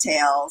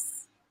cocktails.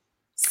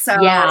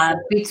 So yeah,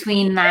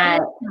 between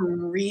that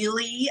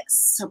really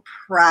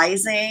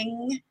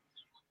surprising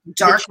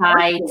dark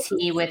chai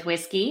tea with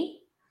whiskey.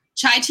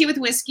 Chai tea with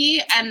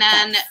whiskey, and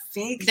then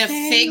the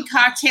fig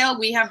cocktail.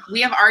 We have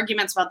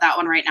arguments about that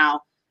one right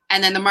now.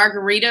 And then the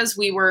margaritas,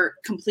 we were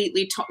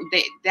completely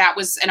that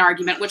was an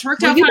argument, which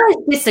worked out. You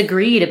guys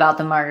disagreed about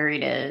the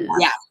margaritas.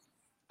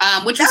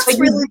 Yeah, which that's was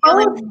really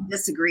what we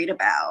disagreed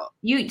about.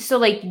 So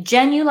like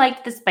Jen, you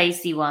liked the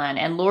spicy one,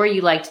 and Lori,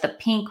 you liked the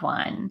pink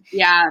one.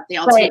 Yeah, they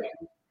all.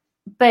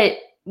 But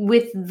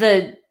with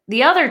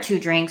the other two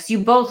drinks, you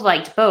both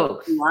liked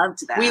both.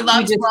 Loved them. We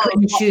loved. You just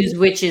couldn't choose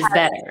which is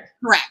better.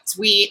 Correct.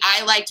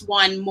 I liked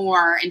one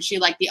more, and she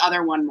liked the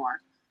other one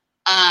more.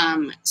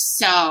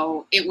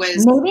 So it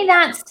was. Maybe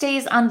that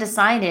stays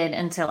undecided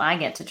until I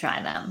get to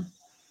try them.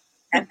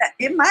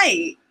 It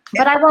might.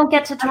 But I won't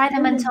get to try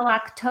them until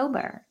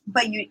October.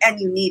 But you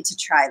need to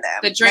try them.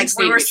 The drinks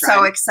we were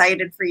so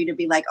excited for you to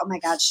be like, oh my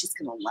God, she's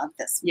gonna love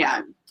this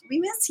one. We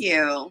miss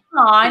you. Oh,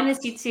 I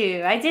miss you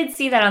too. I did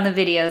see that on the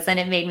videos and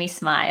it made me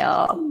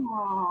smile.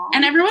 Aww.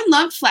 And everyone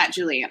loved Flat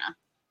Juliana.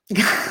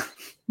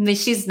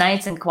 She's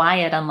nice and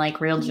quiet, unlike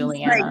real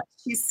Juliana. Like,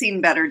 she's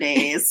seen better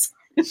days.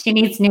 She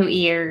needs new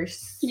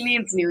ears. She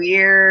needs new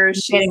ears.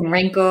 She's getting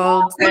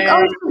wrinkled. Look,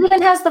 she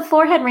even has the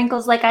forehead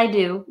wrinkles like I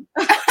do.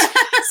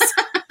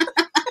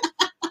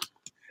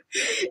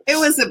 It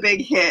was a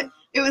big hit.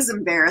 It was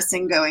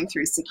embarrassing going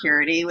through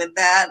security with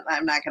that.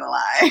 I'm not going to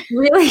lie.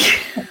 Really?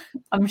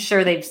 I'm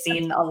sure they've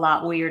seen a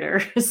lot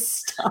weirder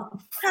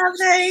stuff. Have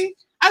they?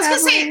 I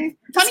was going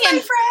to say,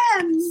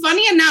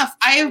 funny enough,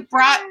 I have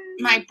brought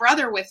my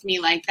brother with me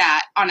like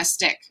that on a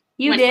stick.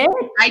 You did?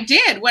 I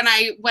did. When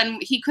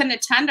he couldn't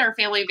attend our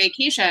family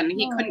vacation,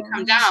 he couldn't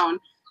come down.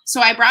 So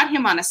I brought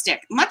him on a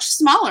stick, much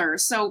smaller.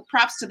 So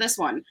props to this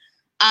one.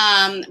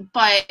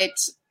 But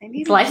I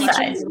need life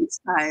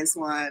size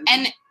one.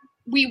 And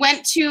we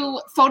went to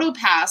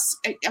PhotoPass.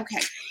 Okay,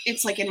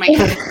 it's like in my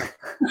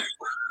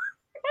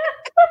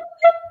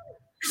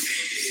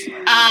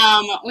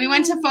we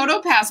went to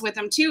PhotoPass with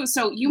him too.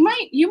 So you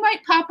might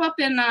pop up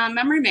in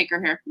Memory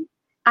Maker here.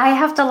 I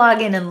have to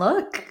log in and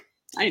look.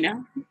 I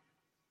know.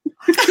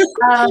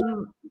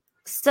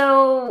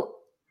 So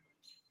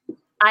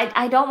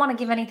I don't want to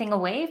give anything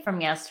away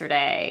from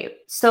yesterday.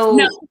 So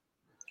No.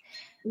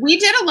 We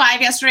did a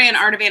live yesterday in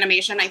Art of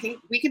Animation. I think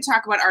we could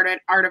talk about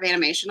Art of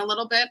Animation a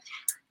little bit.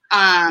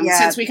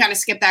 Since we kind of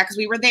skipped that because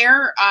we were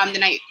there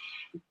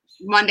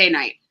Monday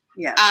night.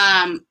 Yeah.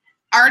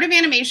 Art of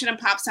Animation and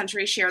Pop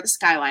Century share the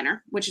Skyliner,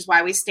 which is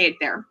why we stayed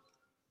there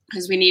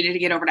because we needed to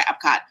get over to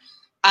Epcot.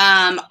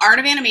 Art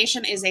of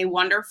Animation is a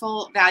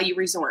wonderful value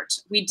resort.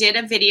 We did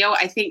a video.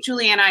 I think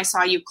Juliana, I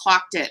saw you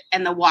clocked it,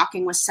 and the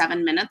walking was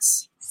 7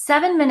 minutes.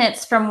 7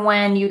 minutes from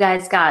when you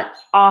guys got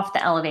off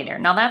the elevator.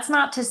 Now, that's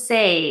not to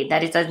say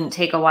that it doesn't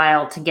take a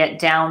while to get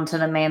down to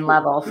the main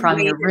level from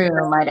your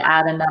room. I'd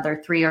add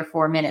another 3 or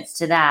 4 minutes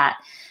to that.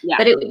 Yeah.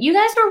 But you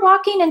guys were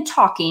walking and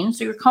talking,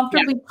 so you were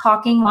comfortably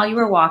talking while you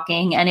were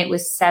walking, and it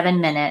was 7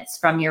 minutes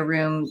from your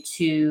room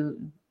to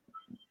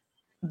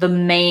the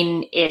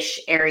main-ish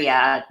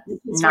area,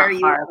 not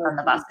far from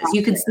the buses.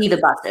 You could see the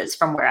buses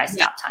from where I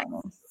stopped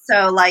timing.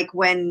 So like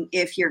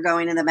if you're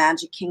going to the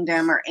Magic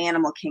Kingdom or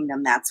Animal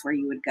Kingdom, that's where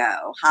you would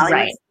go.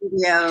 Hollywood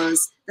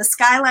Studios, the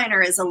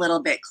Skyliner is a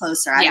little bit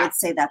closer. I would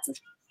say that's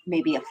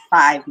maybe a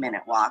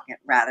 5-minute walk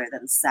rather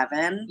than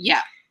 7.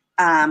 Yeah.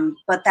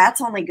 But that's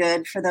only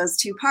good for those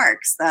 2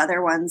 parks. The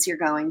other ones you're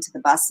going to the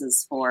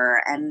buses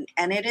for. And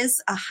it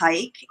is a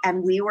hike.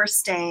 And we were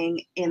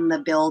staying in the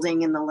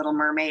building in the Little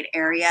Mermaid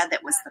area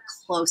that was the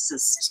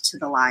closest to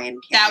the Lion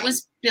King. That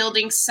was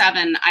Building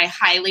 7. I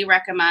highly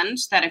recommend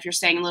that if you're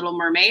staying in Little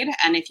Mermaid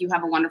and if you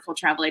have a wonderful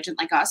travel agent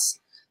like us,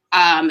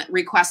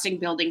 requesting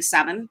Building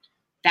 7.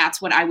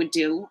 That's what I would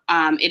do.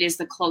 It is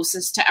the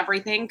closest to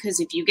everything because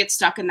if you get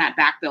stuck in that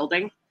back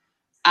building,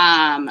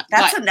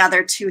 that's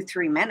another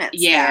 2-3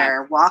 minutes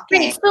there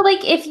walking. So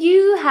like if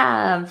you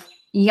have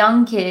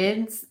young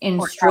kids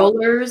in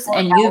strollers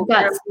and you've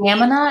got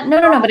stamina, no,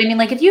 but I mean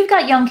like if you've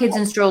got young kids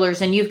in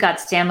strollers and you've got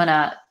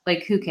stamina,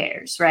 like who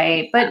cares,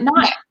 right? But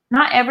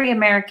not every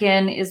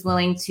American is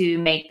willing to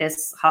make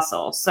this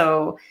hustle.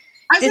 So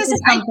this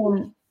is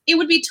something. It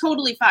would be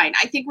totally fine.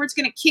 I think where it's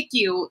going to kick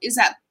you is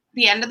at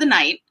the end of the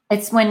night.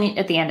 It's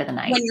at the end of the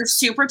night when you're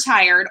super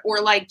tired,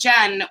 or like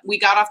Jen, we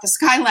got off the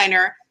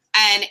Skyliner.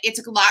 And it's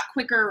a lot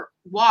quicker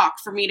walk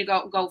for me to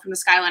go from the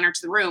Skyliner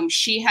to the room.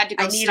 She had to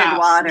go stop.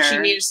 Water. She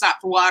needed to stop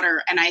for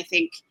water. And I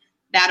think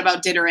that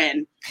about did her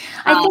in.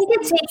 I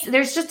think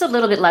there's just a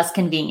little bit less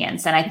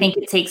convenience. And I think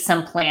it takes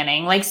some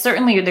planning. Like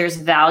certainly there's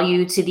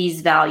value to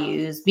these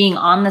values. Being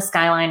on the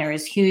Skyliner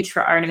is huge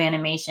for Art of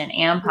Animation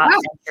and Pop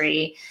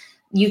Century.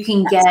 You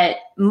can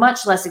get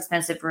much less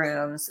expensive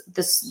rooms.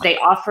 They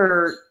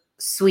offer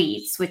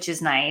suites, which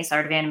is nice.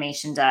 Art of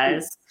Animation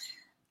does.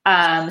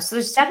 So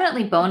there's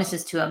definitely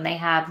bonuses to them. They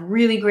have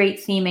really great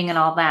theming and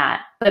all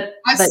that, but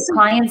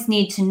clients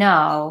need to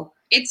know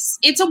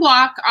it's a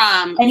walk.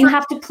 And you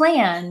have to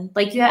plan.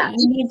 Like you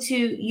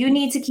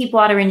need to keep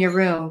water in your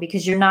room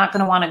because you're not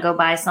going to want to go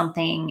buy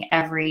something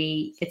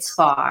it's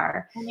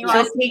far. So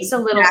it takes a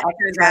little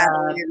extra.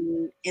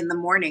 In the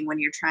morning when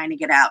you're trying to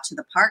get out to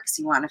the parks,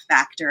 you want to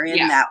factor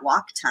in that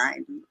walk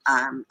time,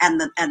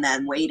 and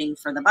then waiting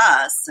for the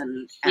bus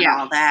and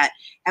all that.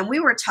 And we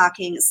were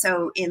talking,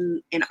 so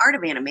in Art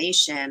of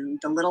Animation,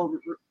 the Little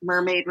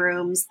Mermaid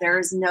rooms,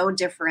 there's no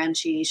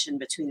differentiation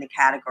between the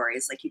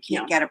categories. Like you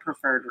can't get a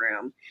preferred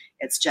room.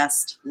 It's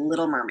just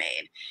Little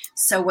Mermaid.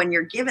 So when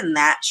you're given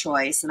that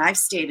choice, and I've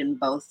stayed in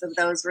both of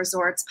those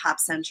resorts, Pop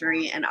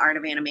Century and Art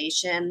of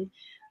Animation,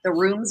 the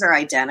rooms are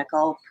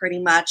identical pretty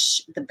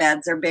much. The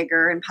beds are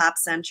bigger in Pop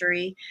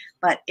Century,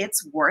 but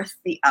it's worth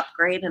the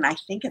upgrade. And I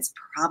think it's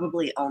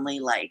probably only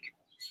like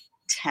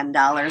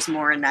 $10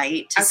 more a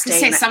night to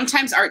stay.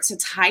 Sometimes Art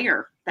sits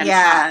higher than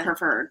Pop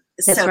Preferred.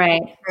 That's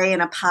right. Stay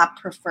in a Pop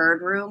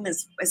Preferred room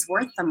is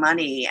worth the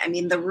money. I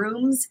mean, the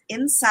rooms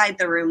inside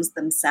the rooms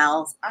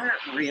themselves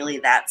aren't really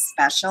that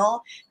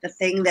special. The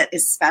thing that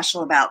is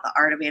special about the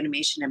Art of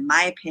Animation, in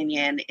my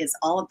opinion, is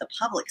all of the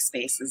public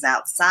spaces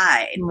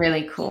outside.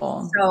 Really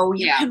cool. So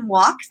you can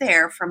walk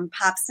there from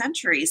Pop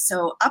Century.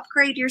 So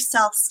upgrade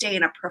yourself, stay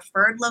in a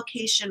preferred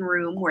location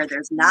room where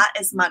there's not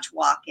as much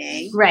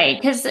walking.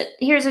 Right. Because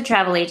here's a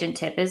travel agent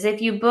tip is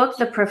if you book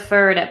the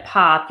preferred at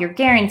Pop, you're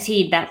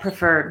guaranteed that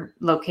preferred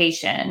location.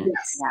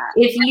 Yes.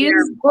 If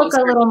you book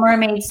a Little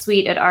Mermaid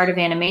suite at Art of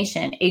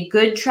Animation, a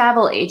good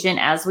travel agent,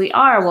 as we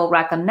are, will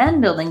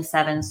recommend Building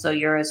 7 so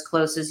you're as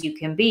close as you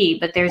can be,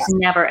 but there's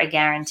never a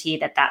guarantee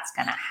that that's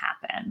going to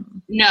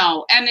happen.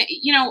 No. And,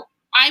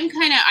 I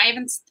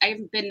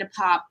haven't been to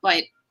Pop,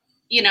 but,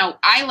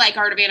 I like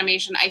Art of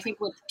Animation. I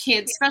think with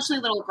kids, especially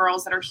little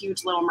girls that are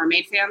huge Little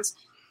Mermaid fans,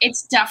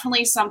 it's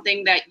definitely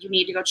something that you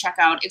need to go check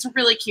out. It's a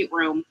really cute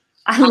room.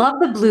 I love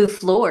the blue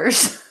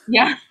floors.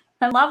 Yeah.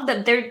 I love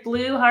them. They're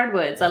blue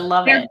hardwoods. I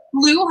love They're it.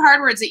 Blue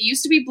hardwoods. It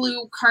used to be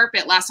blue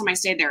carpet last time I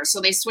stayed there.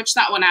 So they switched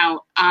that one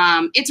out.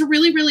 It's a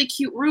really, really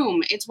cute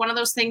room. It's one of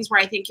those things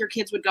where I think your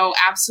kids would go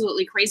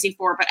absolutely crazy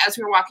for. But as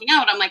we were walking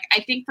out, I'm like,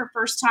 I think for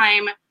first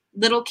time,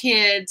 little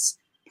kids,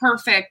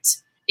 perfect.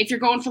 If you're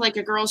going for like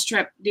a girls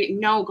trip,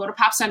 no, go to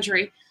Pop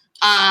Century.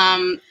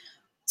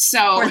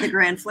 So Or the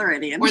Grand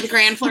Floridian. or the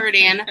Grand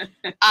Floridian.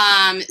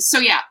 So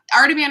yeah,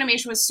 Art of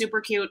Animation was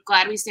super cute.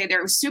 Glad we stayed there.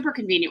 It was super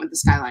convenient with the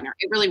Skyliner.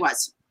 It really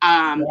was.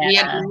 We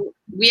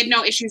had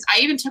no issues.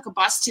 I even took a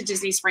bus to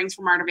Disney Springs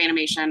from Art of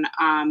Animation,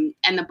 and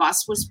the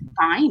bus was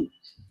fine.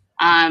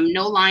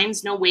 No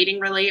lines, no waiting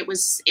really. It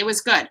was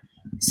good.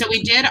 So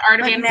we did Art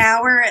of But Animation.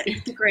 now we're at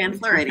the Grand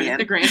Floridian.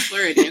 The Grand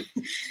Floridian.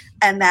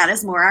 And that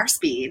is more our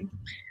speed.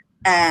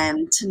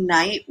 And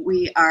tonight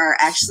we are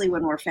actually,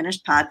 when we're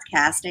finished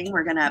podcasting,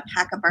 we're going to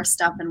pack up our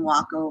stuff and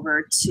walk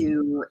over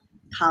to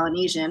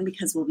Polynesian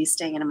because we'll be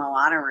staying in a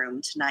Moana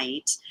room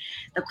tonight.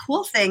 The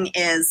cool thing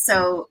is,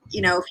 so,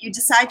 if you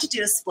decide to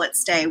do a split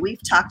stay, we've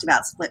talked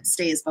about split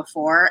stays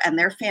before and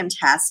they're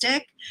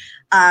fantastic.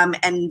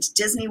 And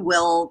Disney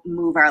will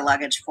move our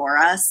luggage for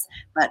us,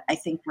 but I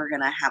think we're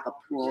going to have a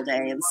pool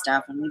day and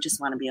stuff, and we just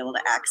want to be able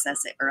to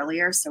access it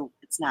earlier. So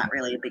it's not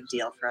really a big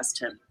deal for us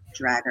to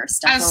drag our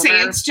stuff I was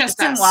saying over. it's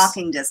just in us.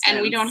 walking distance. And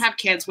we don't have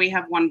kids. We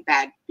have one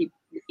bag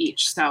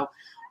each. So,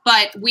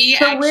 but we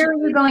So actually where are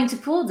you going to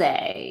pool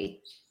day?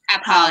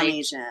 at Poly.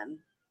 Polynesian.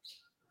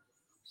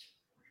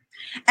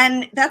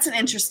 And that's an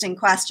interesting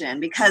question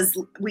because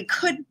we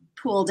could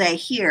pool day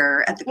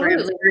here at the Grand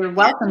Absolutely. You're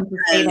welcome to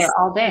stay there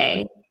all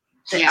day.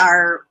 that Yeah.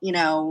 are,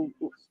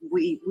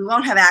 we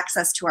won't have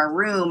access to our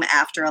room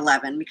after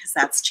 11 because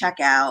that's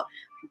checkout,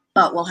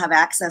 but we'll have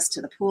access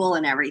to the pool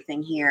and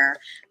everything here.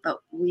 But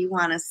we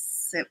want to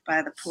sit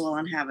by the pool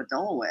and have a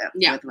Dole Whip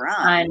with Ron.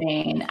 I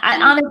mean,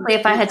 honestly,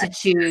 if I had to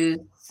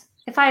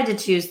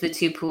choose the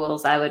two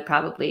pools, I would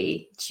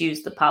probably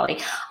choose the Poly.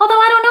 Although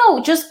I don't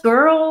know, just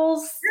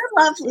girls.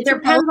 They're lovely. It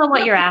depends on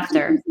what you're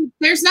after.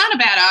 There's not a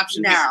bad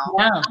option. here. No.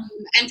 No.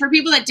 And for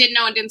people that didn't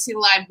know and didn't see the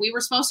live, we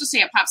were supposed to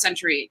stay at Pop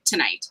Century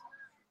tonight.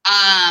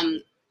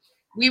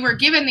 We were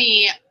given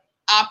the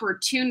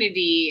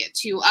opportunity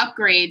to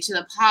upgrade to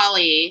the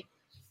Poly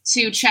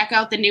to check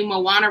out the new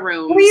Moana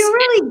rooms. Were you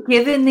really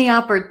given the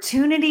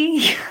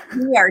opportunity?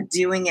 We are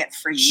doing it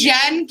for you.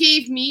 Jen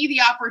gave me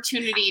the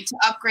opportunity to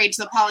upgrade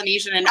to the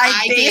Polynesian, and I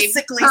I gave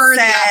basically her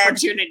said, the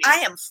opportunity. I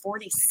am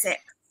 46.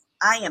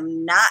 I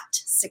am not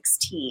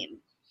 16.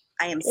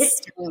 I am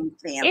still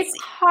fancy. It's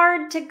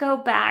hard to go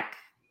back.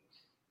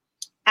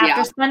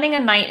 After Yeah. spending a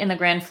night in the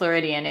Grand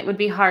Floridian, it would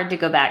be hard to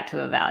go back to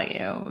a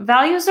value.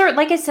 Values are,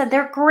 like I said,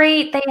 they're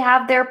great. They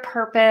have their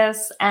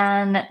purpose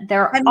and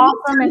they're And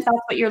awesome if that's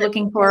what you're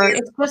looking for.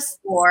 It's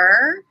just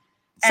before.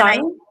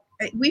 sorry.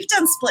 We've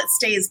done split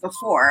stays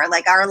before,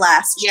 like our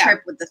last Yeah.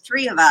 trip with the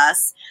three of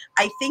us.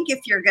 I think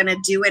if you're going to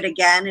do it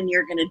again and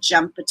you're going to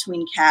jump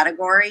between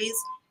categories,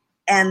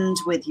 end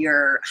with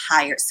your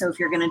higher. So if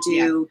you're going to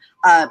do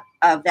a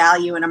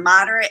value and a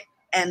moderate,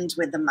 end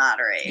with the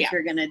moderate. Yeah. If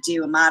you're going to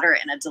do a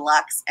moderate and a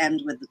deluxe,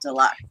 end with the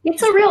deluxe.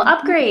 It's a real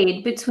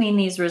upgrade between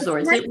these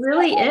resorts. It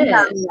really is.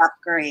 The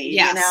upgrade,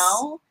 Yes.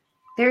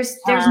 There's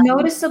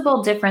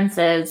noticeable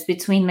differences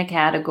between the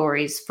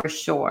categories for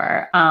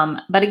sure.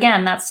 But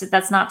again,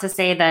 that's not to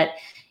say that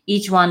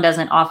each one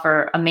doesn't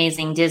offer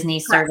amazing Disney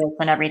service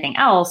and everything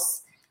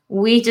else.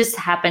 We just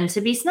happen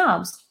to be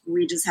snobs.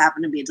 We just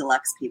happen to be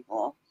deluxe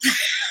people.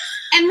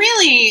 And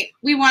really,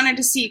 we wanted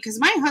to see, because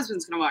my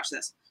husband's going to watch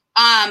this.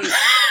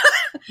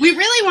 We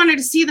really wanted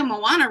to see the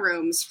Moana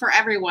rooms for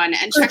everyone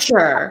and For check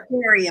sure.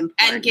 Very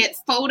important. and get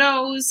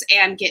photos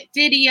and get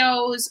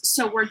videos.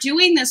 So we're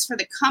doing this for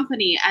the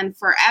company and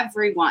for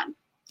everyone.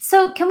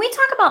 So can we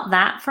talk about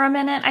that for a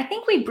minute? I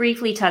think we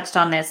briefly touched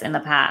on this in the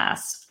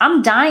past.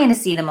 I'm dying to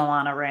see the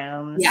Moana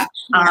rooms. Yeah.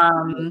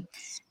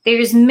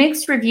 There's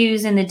mixed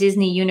reviews in the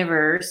Disney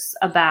universe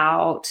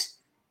about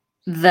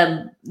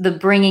the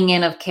bringing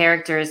in of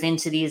characters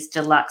into these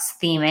deluxe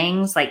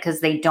themings, like because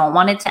they don't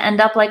want it to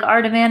end up like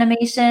Art of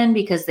Animation,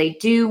 because they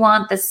do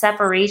want the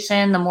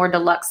separation, the more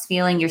deluxe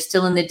feeling. You're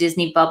still in the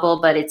Disney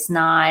bubble, but it's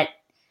not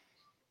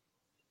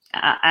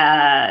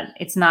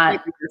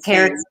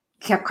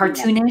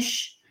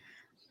cartoonish.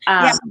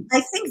 Yeah,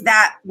 I think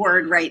that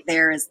word right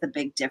there is the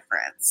big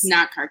difference.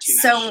 Not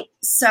cartoonish.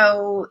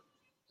 So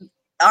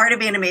Art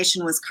of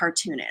Animation was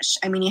cartoonish.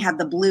 I mean, you had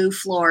the blue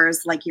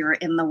floors like you were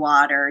in the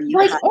water. You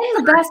Like had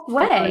in the best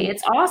way.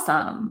 It's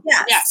awesome.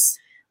 Yes.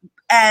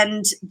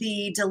 And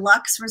the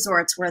deluxe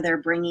resorts where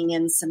they're bringing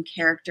in some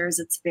characters,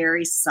 it's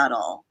very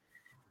subtle.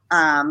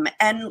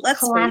 And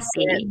let's face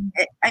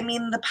it, I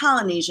mean, the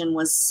Polynesian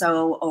was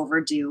so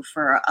overdue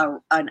for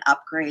an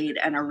upgrade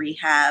and a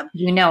rehab.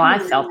 You know, I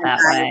felt that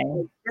way.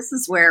 This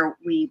is where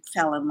we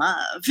fell in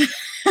love.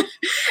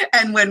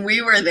 And when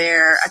we were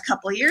there a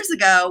couple of years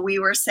ago, we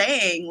were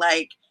saying,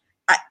 like,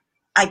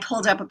 I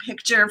pulled up a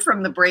picture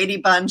from the Brady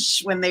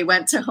Bunch when they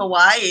went to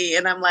Hawaii,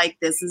 and I'm like,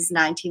 this is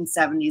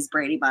 1970s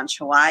Brady Bunch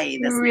Hawaii.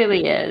 It This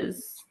really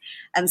is.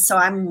 And so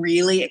I'm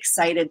really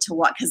excited to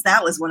walk, because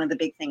that was one of the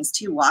big things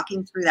too,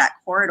 walking through that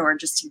corridor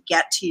just to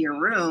get to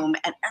your room,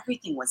 and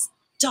everything was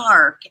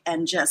dark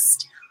and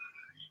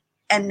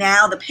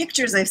now the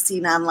pictures I've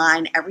seen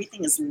online,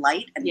 everything is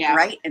light and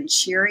bright and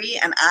cheery,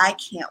 and I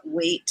can't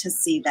wait to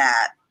see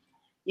that.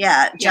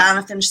 Yeah,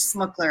 Jonathan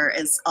Smuckler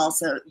is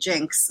also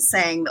Jinx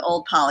saying the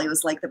old Polly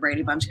was like the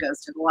Brady Bunch goes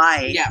to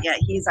Hawaii. Yeah.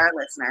 He's our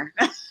listener.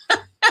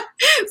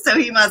 So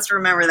he must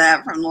remember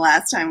that from the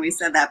last time we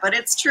said that. But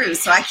it's true.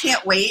 So I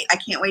can't wait. I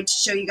can't wait to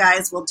show you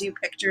guys. We'll do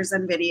pictures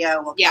and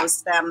video. We'll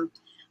post them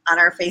on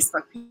our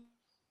Facebook page.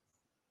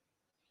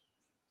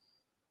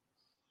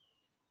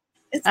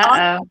 It's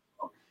awesome.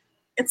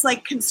 It's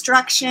like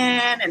construction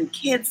and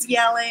kids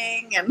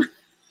yelling and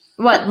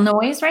what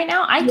noise right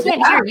now? I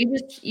can't hear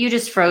you.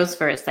 Just froze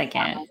for a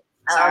second.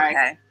 Sorry.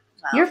 Okay.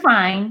 Well, You're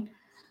fine.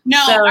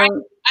 No,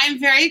 so, I'm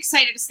very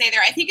excited to stay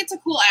there. I think it's a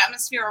cool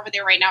atmosphere over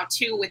there right now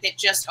too, with it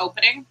just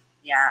opening.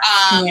 Yeah.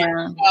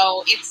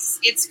 So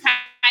it's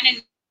kind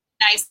of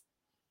nice.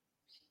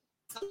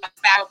 Back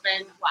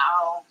open.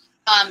 Wow.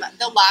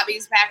 The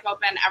lobby's back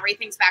open.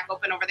 Everything's back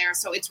open over there.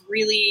 So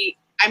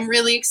I'm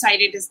really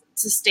excited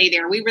to stay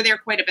there. We were there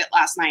quite a bit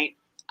last night.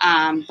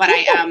 But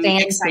I am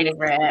excited.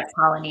 Favorite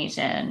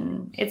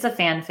Polynesian. It's a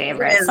fan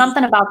favorite.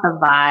 Something about the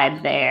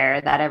vibe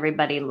there that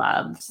everybody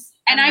loves.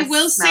 And I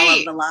will say,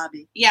 of the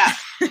lobby. Yeah,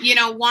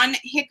 one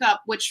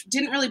hiccup which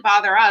didn't really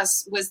bother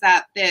us was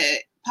that the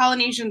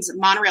Polynesian's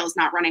monorail is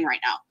not running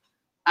right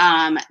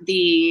now.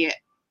 The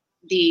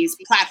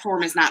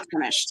platform is not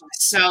finished,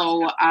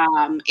 so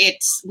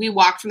we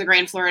walked from the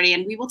Grand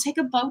Floridian. We will take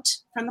a boat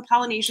from the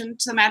Polynesian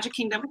to the Magic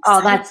Kingdom.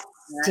 Oh, that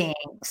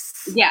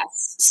stinks.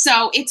 Yes,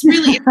 so it's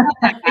not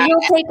that bad.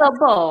 You'll take a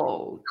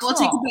boat. We'll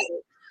take a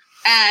boat.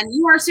 And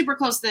you are super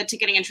close to the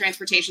ticketing and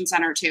transportation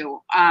center too.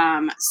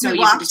 So we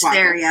walked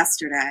there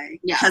yesterday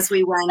because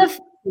we went to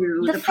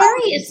the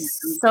ferry is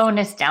so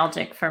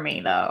nostalgic for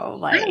me though.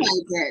 I like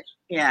it.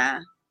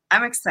 Yeah,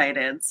 I'm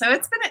excited. So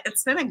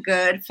it's been a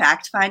good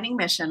fact-finding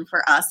mission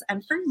for us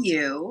and for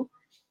you,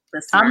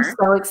 listener. I'm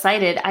so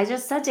excited. I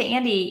just said to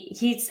Andy,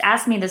 he's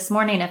asked me this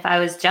morning if I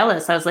was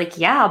jealous. I was like,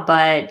 yeah,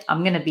 but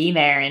I'm gonna be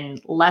there in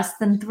less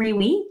than 3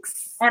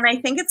 weeks. And I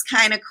think it's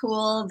kind of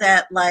cool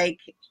that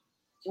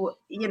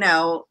in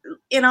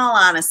all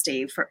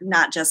honesty, for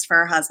not just for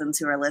our husbands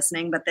who are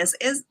listening, but this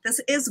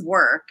is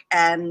work,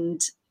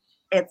 and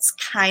it's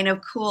kind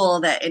of cool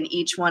that in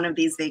each one of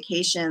these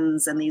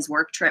vacations and these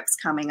work trips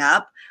coming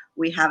up,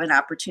 we have an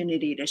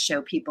opportunity to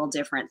show people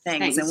different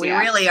things. And we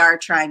really are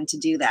trying to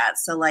do that.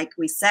 So like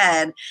we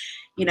said,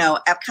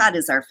 Epcot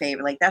is our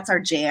favorite. Like that's our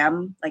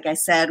jam. Like I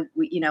said,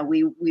 we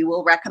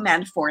will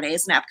recommend 4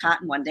 days in Epcot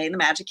and 1 day in the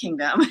Magic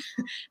Kingdom.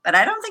 But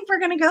I don't think we're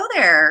going to go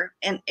there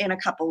in a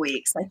couple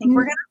weeks. I think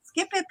we're going to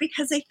skip it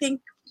because I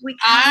think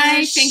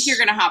I think you're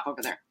going to hop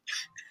over there.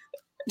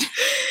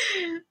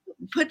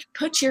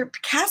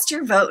 Cast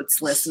your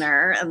votes,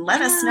 listener, and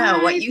let us know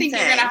what you think.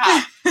 You're gonna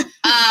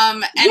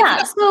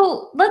hop.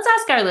 So let's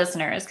ask our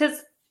listeners,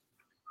 because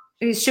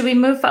should we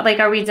move? Like,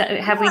 have we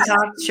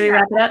talked? Should we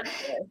wrap it up?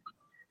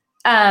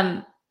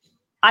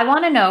 I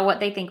want to know what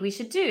they think we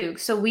should do.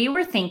 So we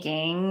were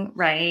thinking,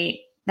 right,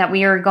 that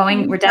we're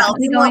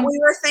definitely going. What we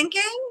were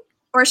thinking,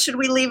 or should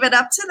we leave it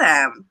up to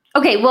them?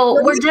 Okay,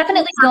 well, we're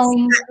definitely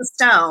going.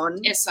 Stone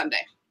is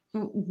Sunday.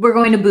 We're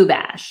going to Boo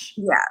Bash.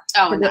 Yeah.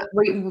 Oh, no.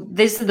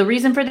 This is the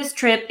reason for this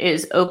trip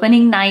is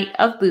opening night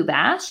of Boo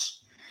Bash.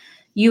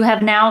 You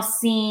have now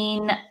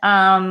seen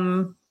a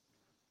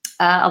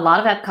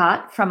lot of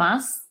Epcot from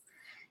us.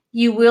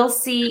 You will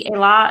see a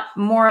lot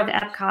more of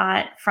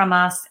Epcot from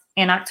us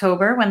in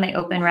October when they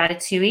open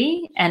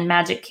Ratatouille and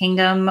Magic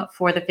Kingdom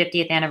for the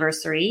 50th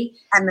anniversary.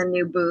 And the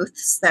new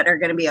booths that are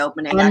going to be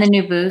opening. And the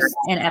new booths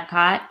in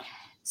Epcot.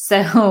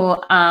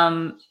 So,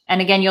 and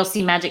again, you'll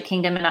see Magic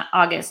Kingdom in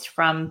August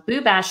from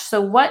Boo Bash.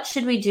 So what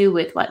should we do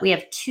with what? We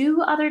have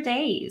 2 other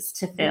days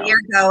to fill. We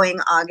are going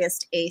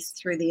August 8th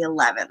through the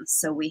 11th.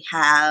 So we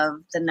have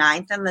the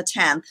 9th and the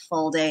 10th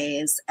full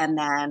days. And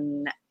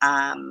then...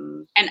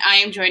 and I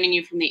am joining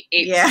you from the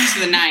 8th to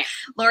the 9th.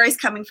 Lori's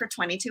coming for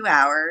 22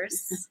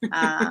 hours.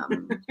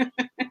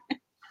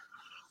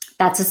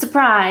 That's a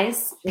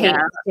surprise.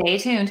 Stay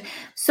tuned.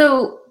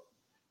 So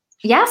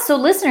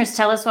listeners,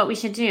 tell us what we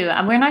should do.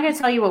 We're not going to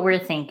tell you what we're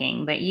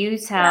thinking, but you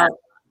tell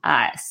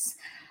us.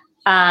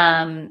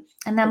 And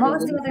then what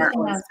was the other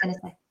thing I was going to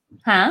say?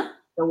 Huh?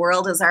 The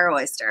world is our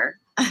oyster.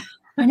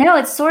 I know,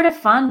 it's sort of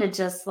fun to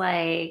just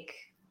like,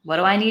 what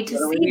do I need to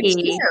see?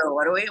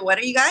 What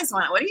do you guys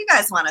want? What do you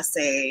guys want to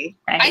see?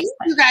 Right. I think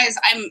you guys,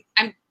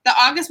 I'm the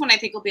August one I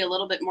think will be a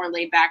little bit more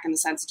laid back in the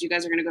sense that you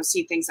guys are going to go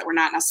see things that we're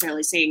not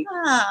necessarily seeing.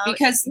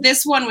 Because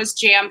this one was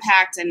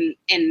jam-packed in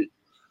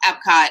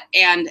Epcot,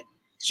 and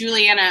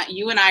Juliana,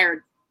 you and I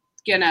are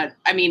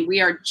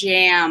we are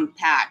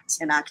jam-packed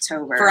in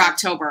October. For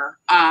October.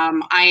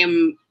 I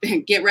am,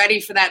 get ready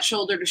for that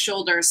shoulder to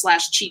shoulder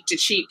 / cheek to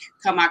cheek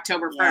come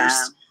October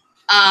 1st.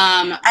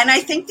 And I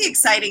think the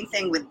exciting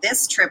thing with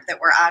this trip that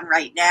we're on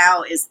right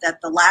now is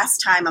that the last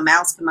time a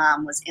Mouse the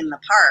Mom was in the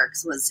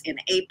parks was in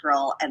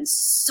April, and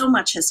so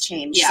much has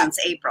changed since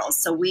April.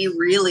 So we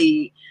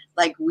really,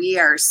 we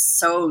are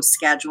so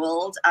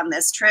scheduled on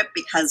this trip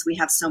because we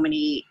have so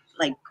many,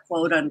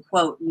 quote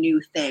unquote,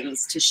 new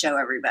things to show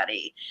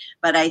everybody.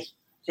 But I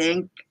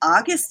think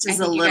August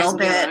is a little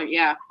bit,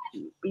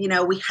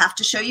 we have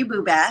to show you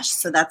Boo Bash.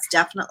 So that's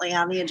definitely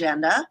on the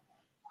agenda.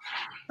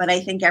 But I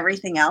think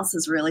everything else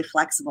is really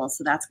flexible.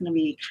 So that's going to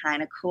be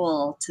kind of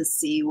cool to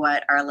see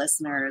what our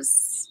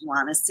listeners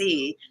want to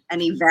see.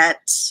 And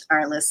Yvette,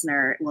 our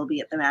listener, will be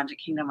at the Magic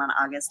Kingdom on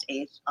August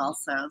 8th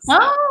also. So.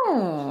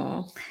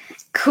 Oh,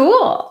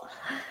 cool.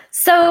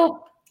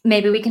 So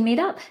maybe we can meet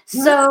up.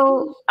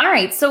 So, all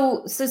right.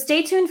 So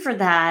stay tuned for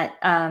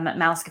that,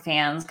 Mouska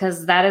fans,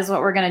 because that is what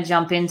we're going to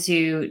jump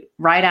into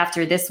right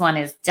after this one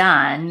is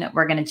done.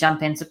 We're going to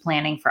jump into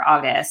planning for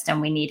August,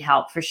 and we need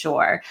help for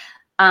sure.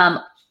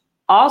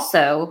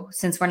 Also,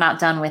 since we're not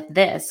done with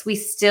this, we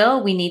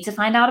need to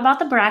find out about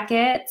the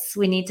brackets.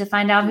 We need to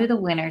find out who the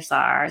winners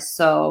are.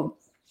 So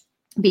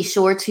be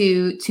sure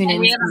to tune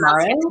in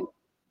tomorrow.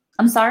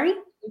 I'm sorry?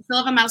 We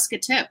still have a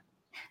Mouska too.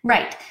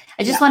 Right.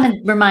 I just want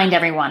to remind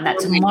everyone that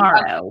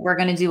tomorrow we're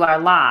going to do our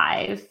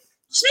live.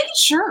 Just making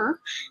sure.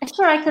 I'm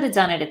sure I could have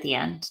done it at the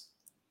end.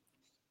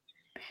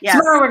 Yes.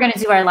 Tomorrow we're going to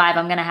do our live.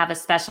 I'm going to have a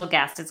special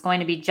guest. It's going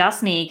to be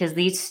just me because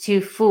these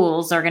two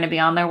fools are going to be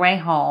on their way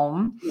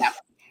home. Yeah.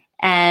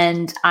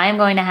 And I'm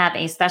going to have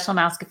a special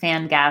Mouska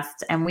fan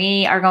guest, and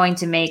we are going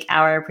to make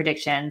our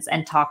predictions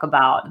and talk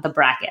about the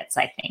brackets,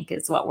 I think,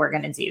 is what we're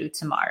going to do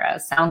tomorrow.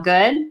 Sound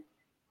good?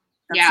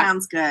 That Yeah.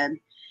 sounds good.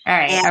 All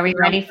right. And are we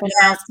ready for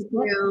that?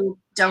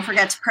 Don't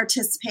forget to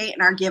participate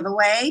in our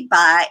giveaway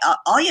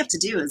all you have to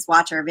do is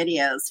watch our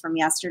videos from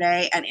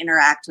yesterday and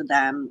interact with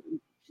them.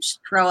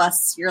 Throw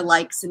us your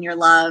likes and your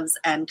loves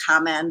and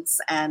comments,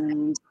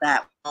 and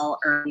that will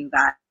earn you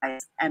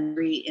guys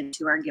entry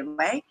into our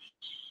giveaway.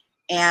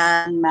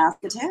 And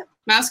Mouska tip.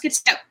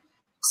 Mouska tip.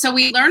 So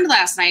we learned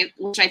last night,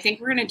 which I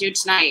think we're going to do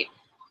tonight,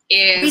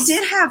 is... We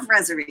did have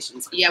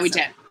reservations. Yeah, we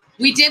did.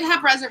 We did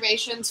have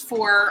reservations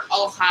for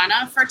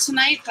Ohana for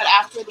tonight, but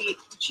after the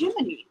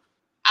Jiminy,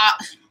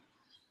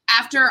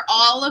 after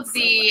all of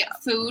the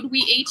food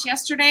we ate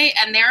yesterday,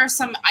 and there are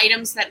some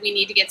items that we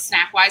need to get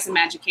snack-wise in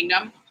Magic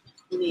Kingdom.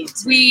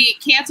 We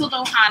canceled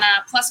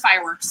Ohana plus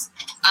fireworks.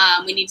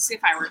 We need to see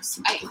fireworks.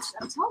 I'm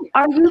telling you.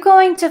 Are you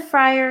going to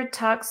Friar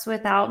Tuck's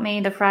without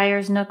me? The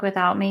Friar's Nook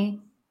without me?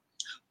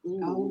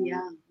 Oh, yeah.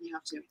 You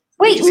have to.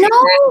 Wait,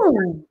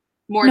 no.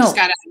 More just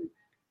got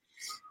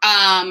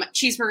it.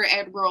 Cheeseburger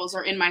egg rolls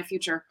are in my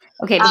future.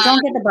 Okay, but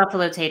don't get the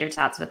buffalo tater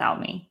tots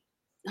without me.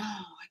 Oh,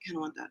 I kind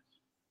of want that.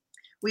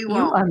 We You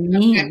won't. are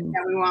mean.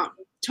 Yeah, we won't.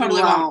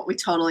 Totally won't. We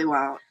totally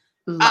won't.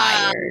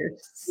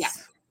 Liars.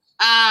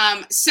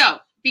 Yeah. So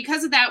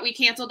because of that, we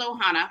canceled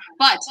Ohana,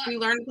 but we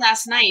learned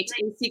last night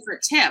a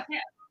secret tip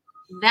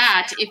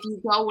that if you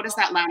go, what is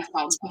that lounge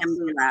called?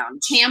 Tambu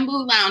Lounge.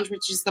 Tambu Lounge,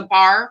 which is the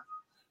bar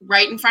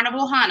right in front of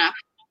Ohana.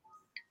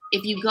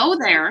 If you go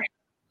there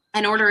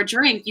and order a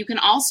drink, you can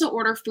also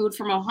order food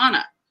from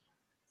Ohana.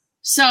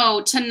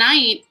 So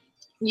tonight,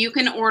 you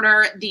can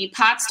order the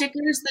pot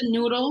stickers, the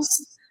noodles,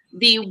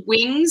 the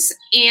wings,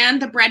 and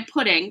the bread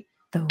pudding.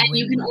 And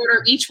you can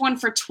order each one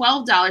for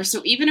 $12.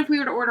 So even if we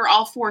were to order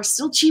all four,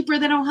 still cheaper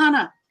than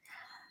Ohana.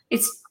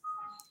 It's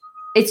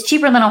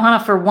cheaper than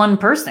Ohana for one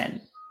person.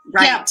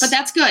 Right. Yeah, but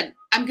that's good.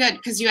 I'm good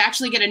because you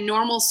actually get a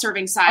normal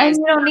serving And size.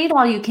 you don't need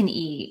all you can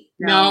eat.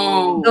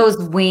 No. Those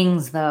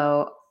wings,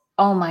 though.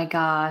 Oh my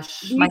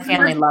gosh. My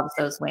family loves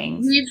those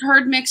wings. We've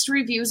heard mixed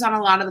reviews on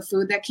a lot of the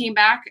food that came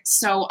back,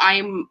 so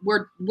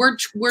we're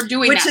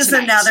doing Which that is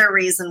tonight. another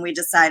reason we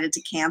decided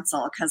to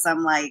cancel, because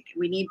I'm like,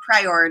 we need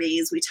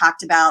priorities. We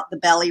talked about the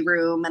belly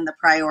room and the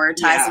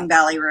prioritizing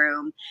belly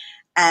room.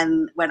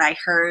 And when I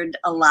heard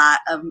a lot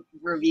of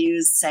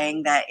reviews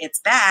saying that it's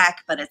back,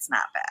 but it's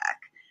not back,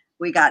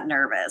 we got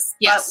nervous.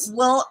 Yes.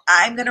 But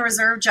I'm going to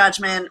reserve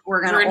judgment.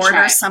 We're going to gonna try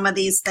order it. some of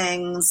these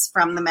things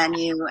from the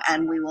menu,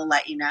 and we will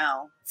let you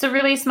know. It's a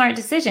really smart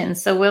decision.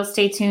 So we'll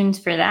stay tuned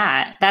for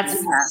that. That's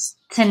Yes.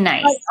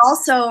 tonight. But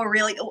also,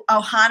 really,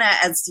 Ohana,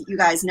 as you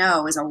guys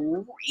know, is a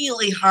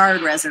really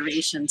hard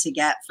reservation to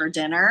get for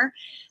dinner.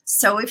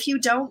 So if you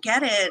don't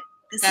get it,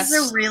 this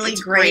is a really it's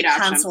a great great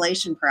option.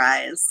 consolation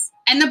prize.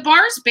 And the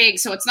bar's big,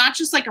 so it's not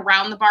just like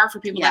around the bar for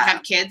people that Yeah.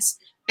 have kids.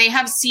 They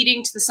have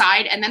seating to the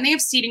side, and then they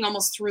have seating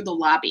almost through the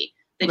lobby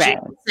that Right.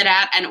 you can sit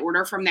at and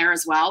order from there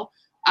as well.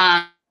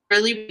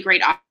 Really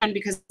great option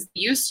because they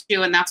used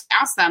to, and that's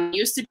asked them,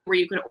 used to where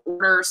you could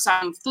order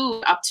some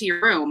food up to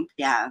your room.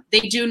 Yeah.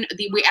 They do.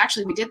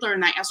 We did learn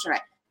that yesterday.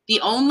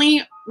 The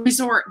only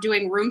resort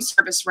doing room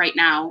service right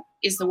now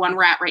is the one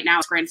we're at right now.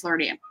 It's Grand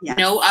Floridian. Yes.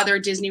 No other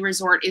Disney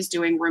resort is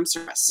doing room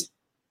service.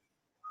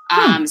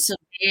 So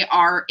they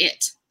are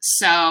it.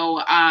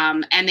 So,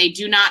 and they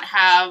do not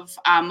have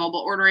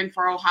mobile ordering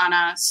for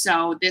Ohana.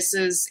 So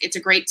it's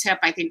a great tip.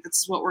 I think this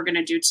is what we're going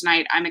to do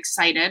tonight. I'm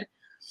excited.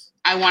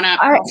 I want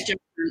to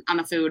on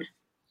the food.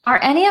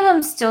 Are any of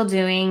them still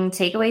doing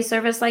takeaway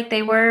service like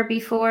they were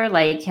before?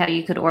 Like how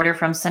you could order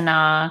from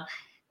Sanaa? I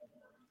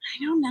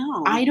don't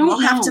know. I don't We'll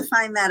have know. to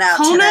find that out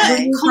Kona,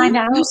 today. find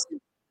out?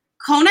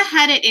 Kona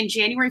had it in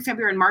January,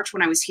 February, and March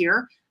when I was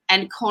here,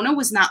 and Kona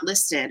was not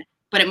listed,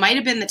 but it might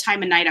have been the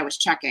time of night I was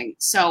checking.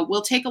 So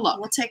we'll take a look.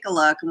 We'll take a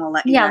look and we'll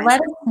let you Yeah, guys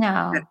let us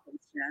know. know.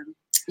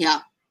 Yeah.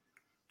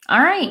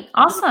 All right.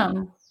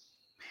 Awesome.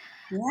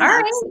 Yeah, All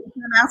right. so you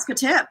can ask a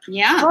tip.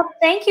 Yeah. Well,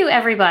 thank you,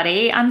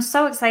 everybody. I'm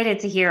so excited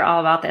to hear all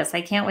about this.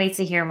 I can't wait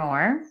to hear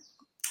more.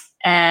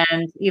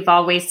 And you've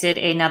all wasted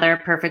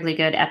another perfectly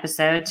good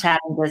episode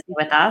chatting Disney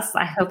with us.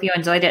 I hope you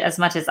enjoyed it as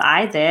much as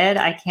I did.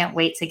 I can't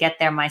wait to get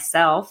there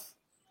myself.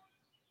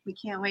 We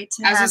can't wait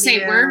to As I have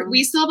say, you.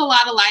 we still have a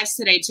lot of lives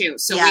today too.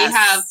 So Yes. we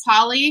have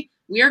Polly.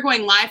 We are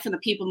going live for the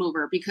People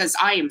Mover because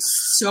I am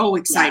so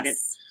excited.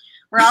 Yes.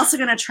 We're also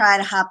going to try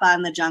to hop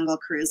on the Jungle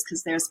Cruise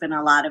because there's been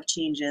a lot of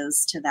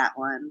changes to that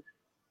one.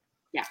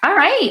 All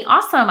right.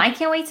 Awesome. I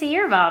can't wait to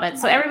hear about it.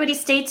 So everybody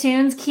stay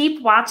tuned.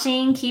 Keep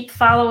watching. Keep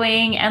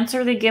following.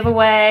 Enter the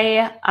giveaway.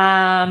 Yeah,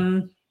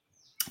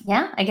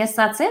 I guess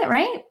that's it,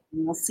 right?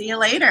 We'll see you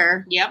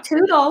later. Yep.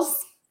 Toodles.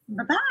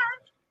 Bye-bye.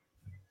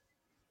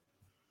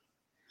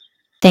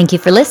 Thank you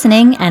for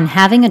listening and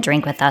having a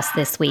drink with us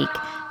this week.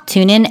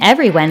 Tune in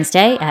every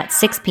Wednesday at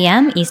 6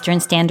 p.m. Eastern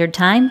Standard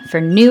Time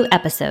for new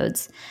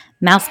episodes.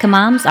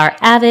 Mouse-Ka-Moms are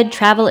avid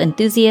travel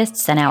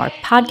enthusiasts, and our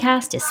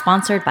podcast is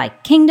sponsored by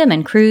Kingdom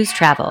and Cruise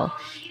Travel.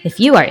 If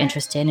you are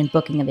interested in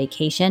booking a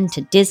vacation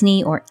to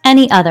Disney or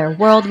any other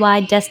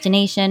worldwide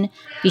destination,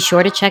 be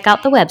sure to check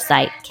out the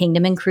website,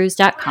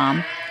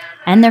 kingdomandcruise.com,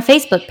 and their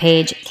Facebook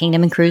page,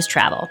 Kingdom and Cruise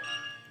Travel.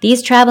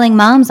 These traveling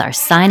moms are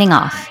signing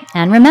off.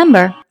 And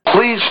remember,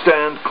 please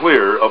stand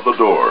clear of the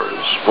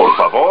doors. Por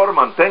favor,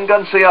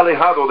 manténganse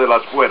alejado de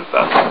las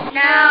puertas.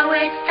 Now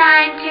it's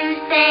time to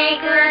say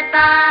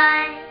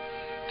goodbye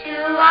to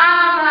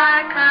all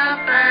our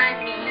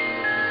company.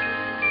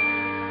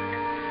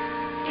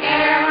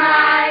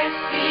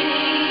 M-I-C.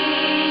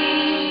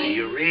 See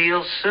you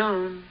real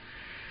soon.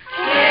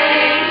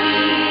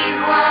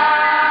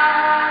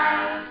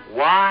 K-E-Y.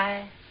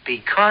 Why?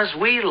 Because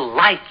we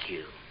like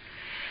you.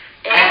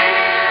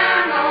 M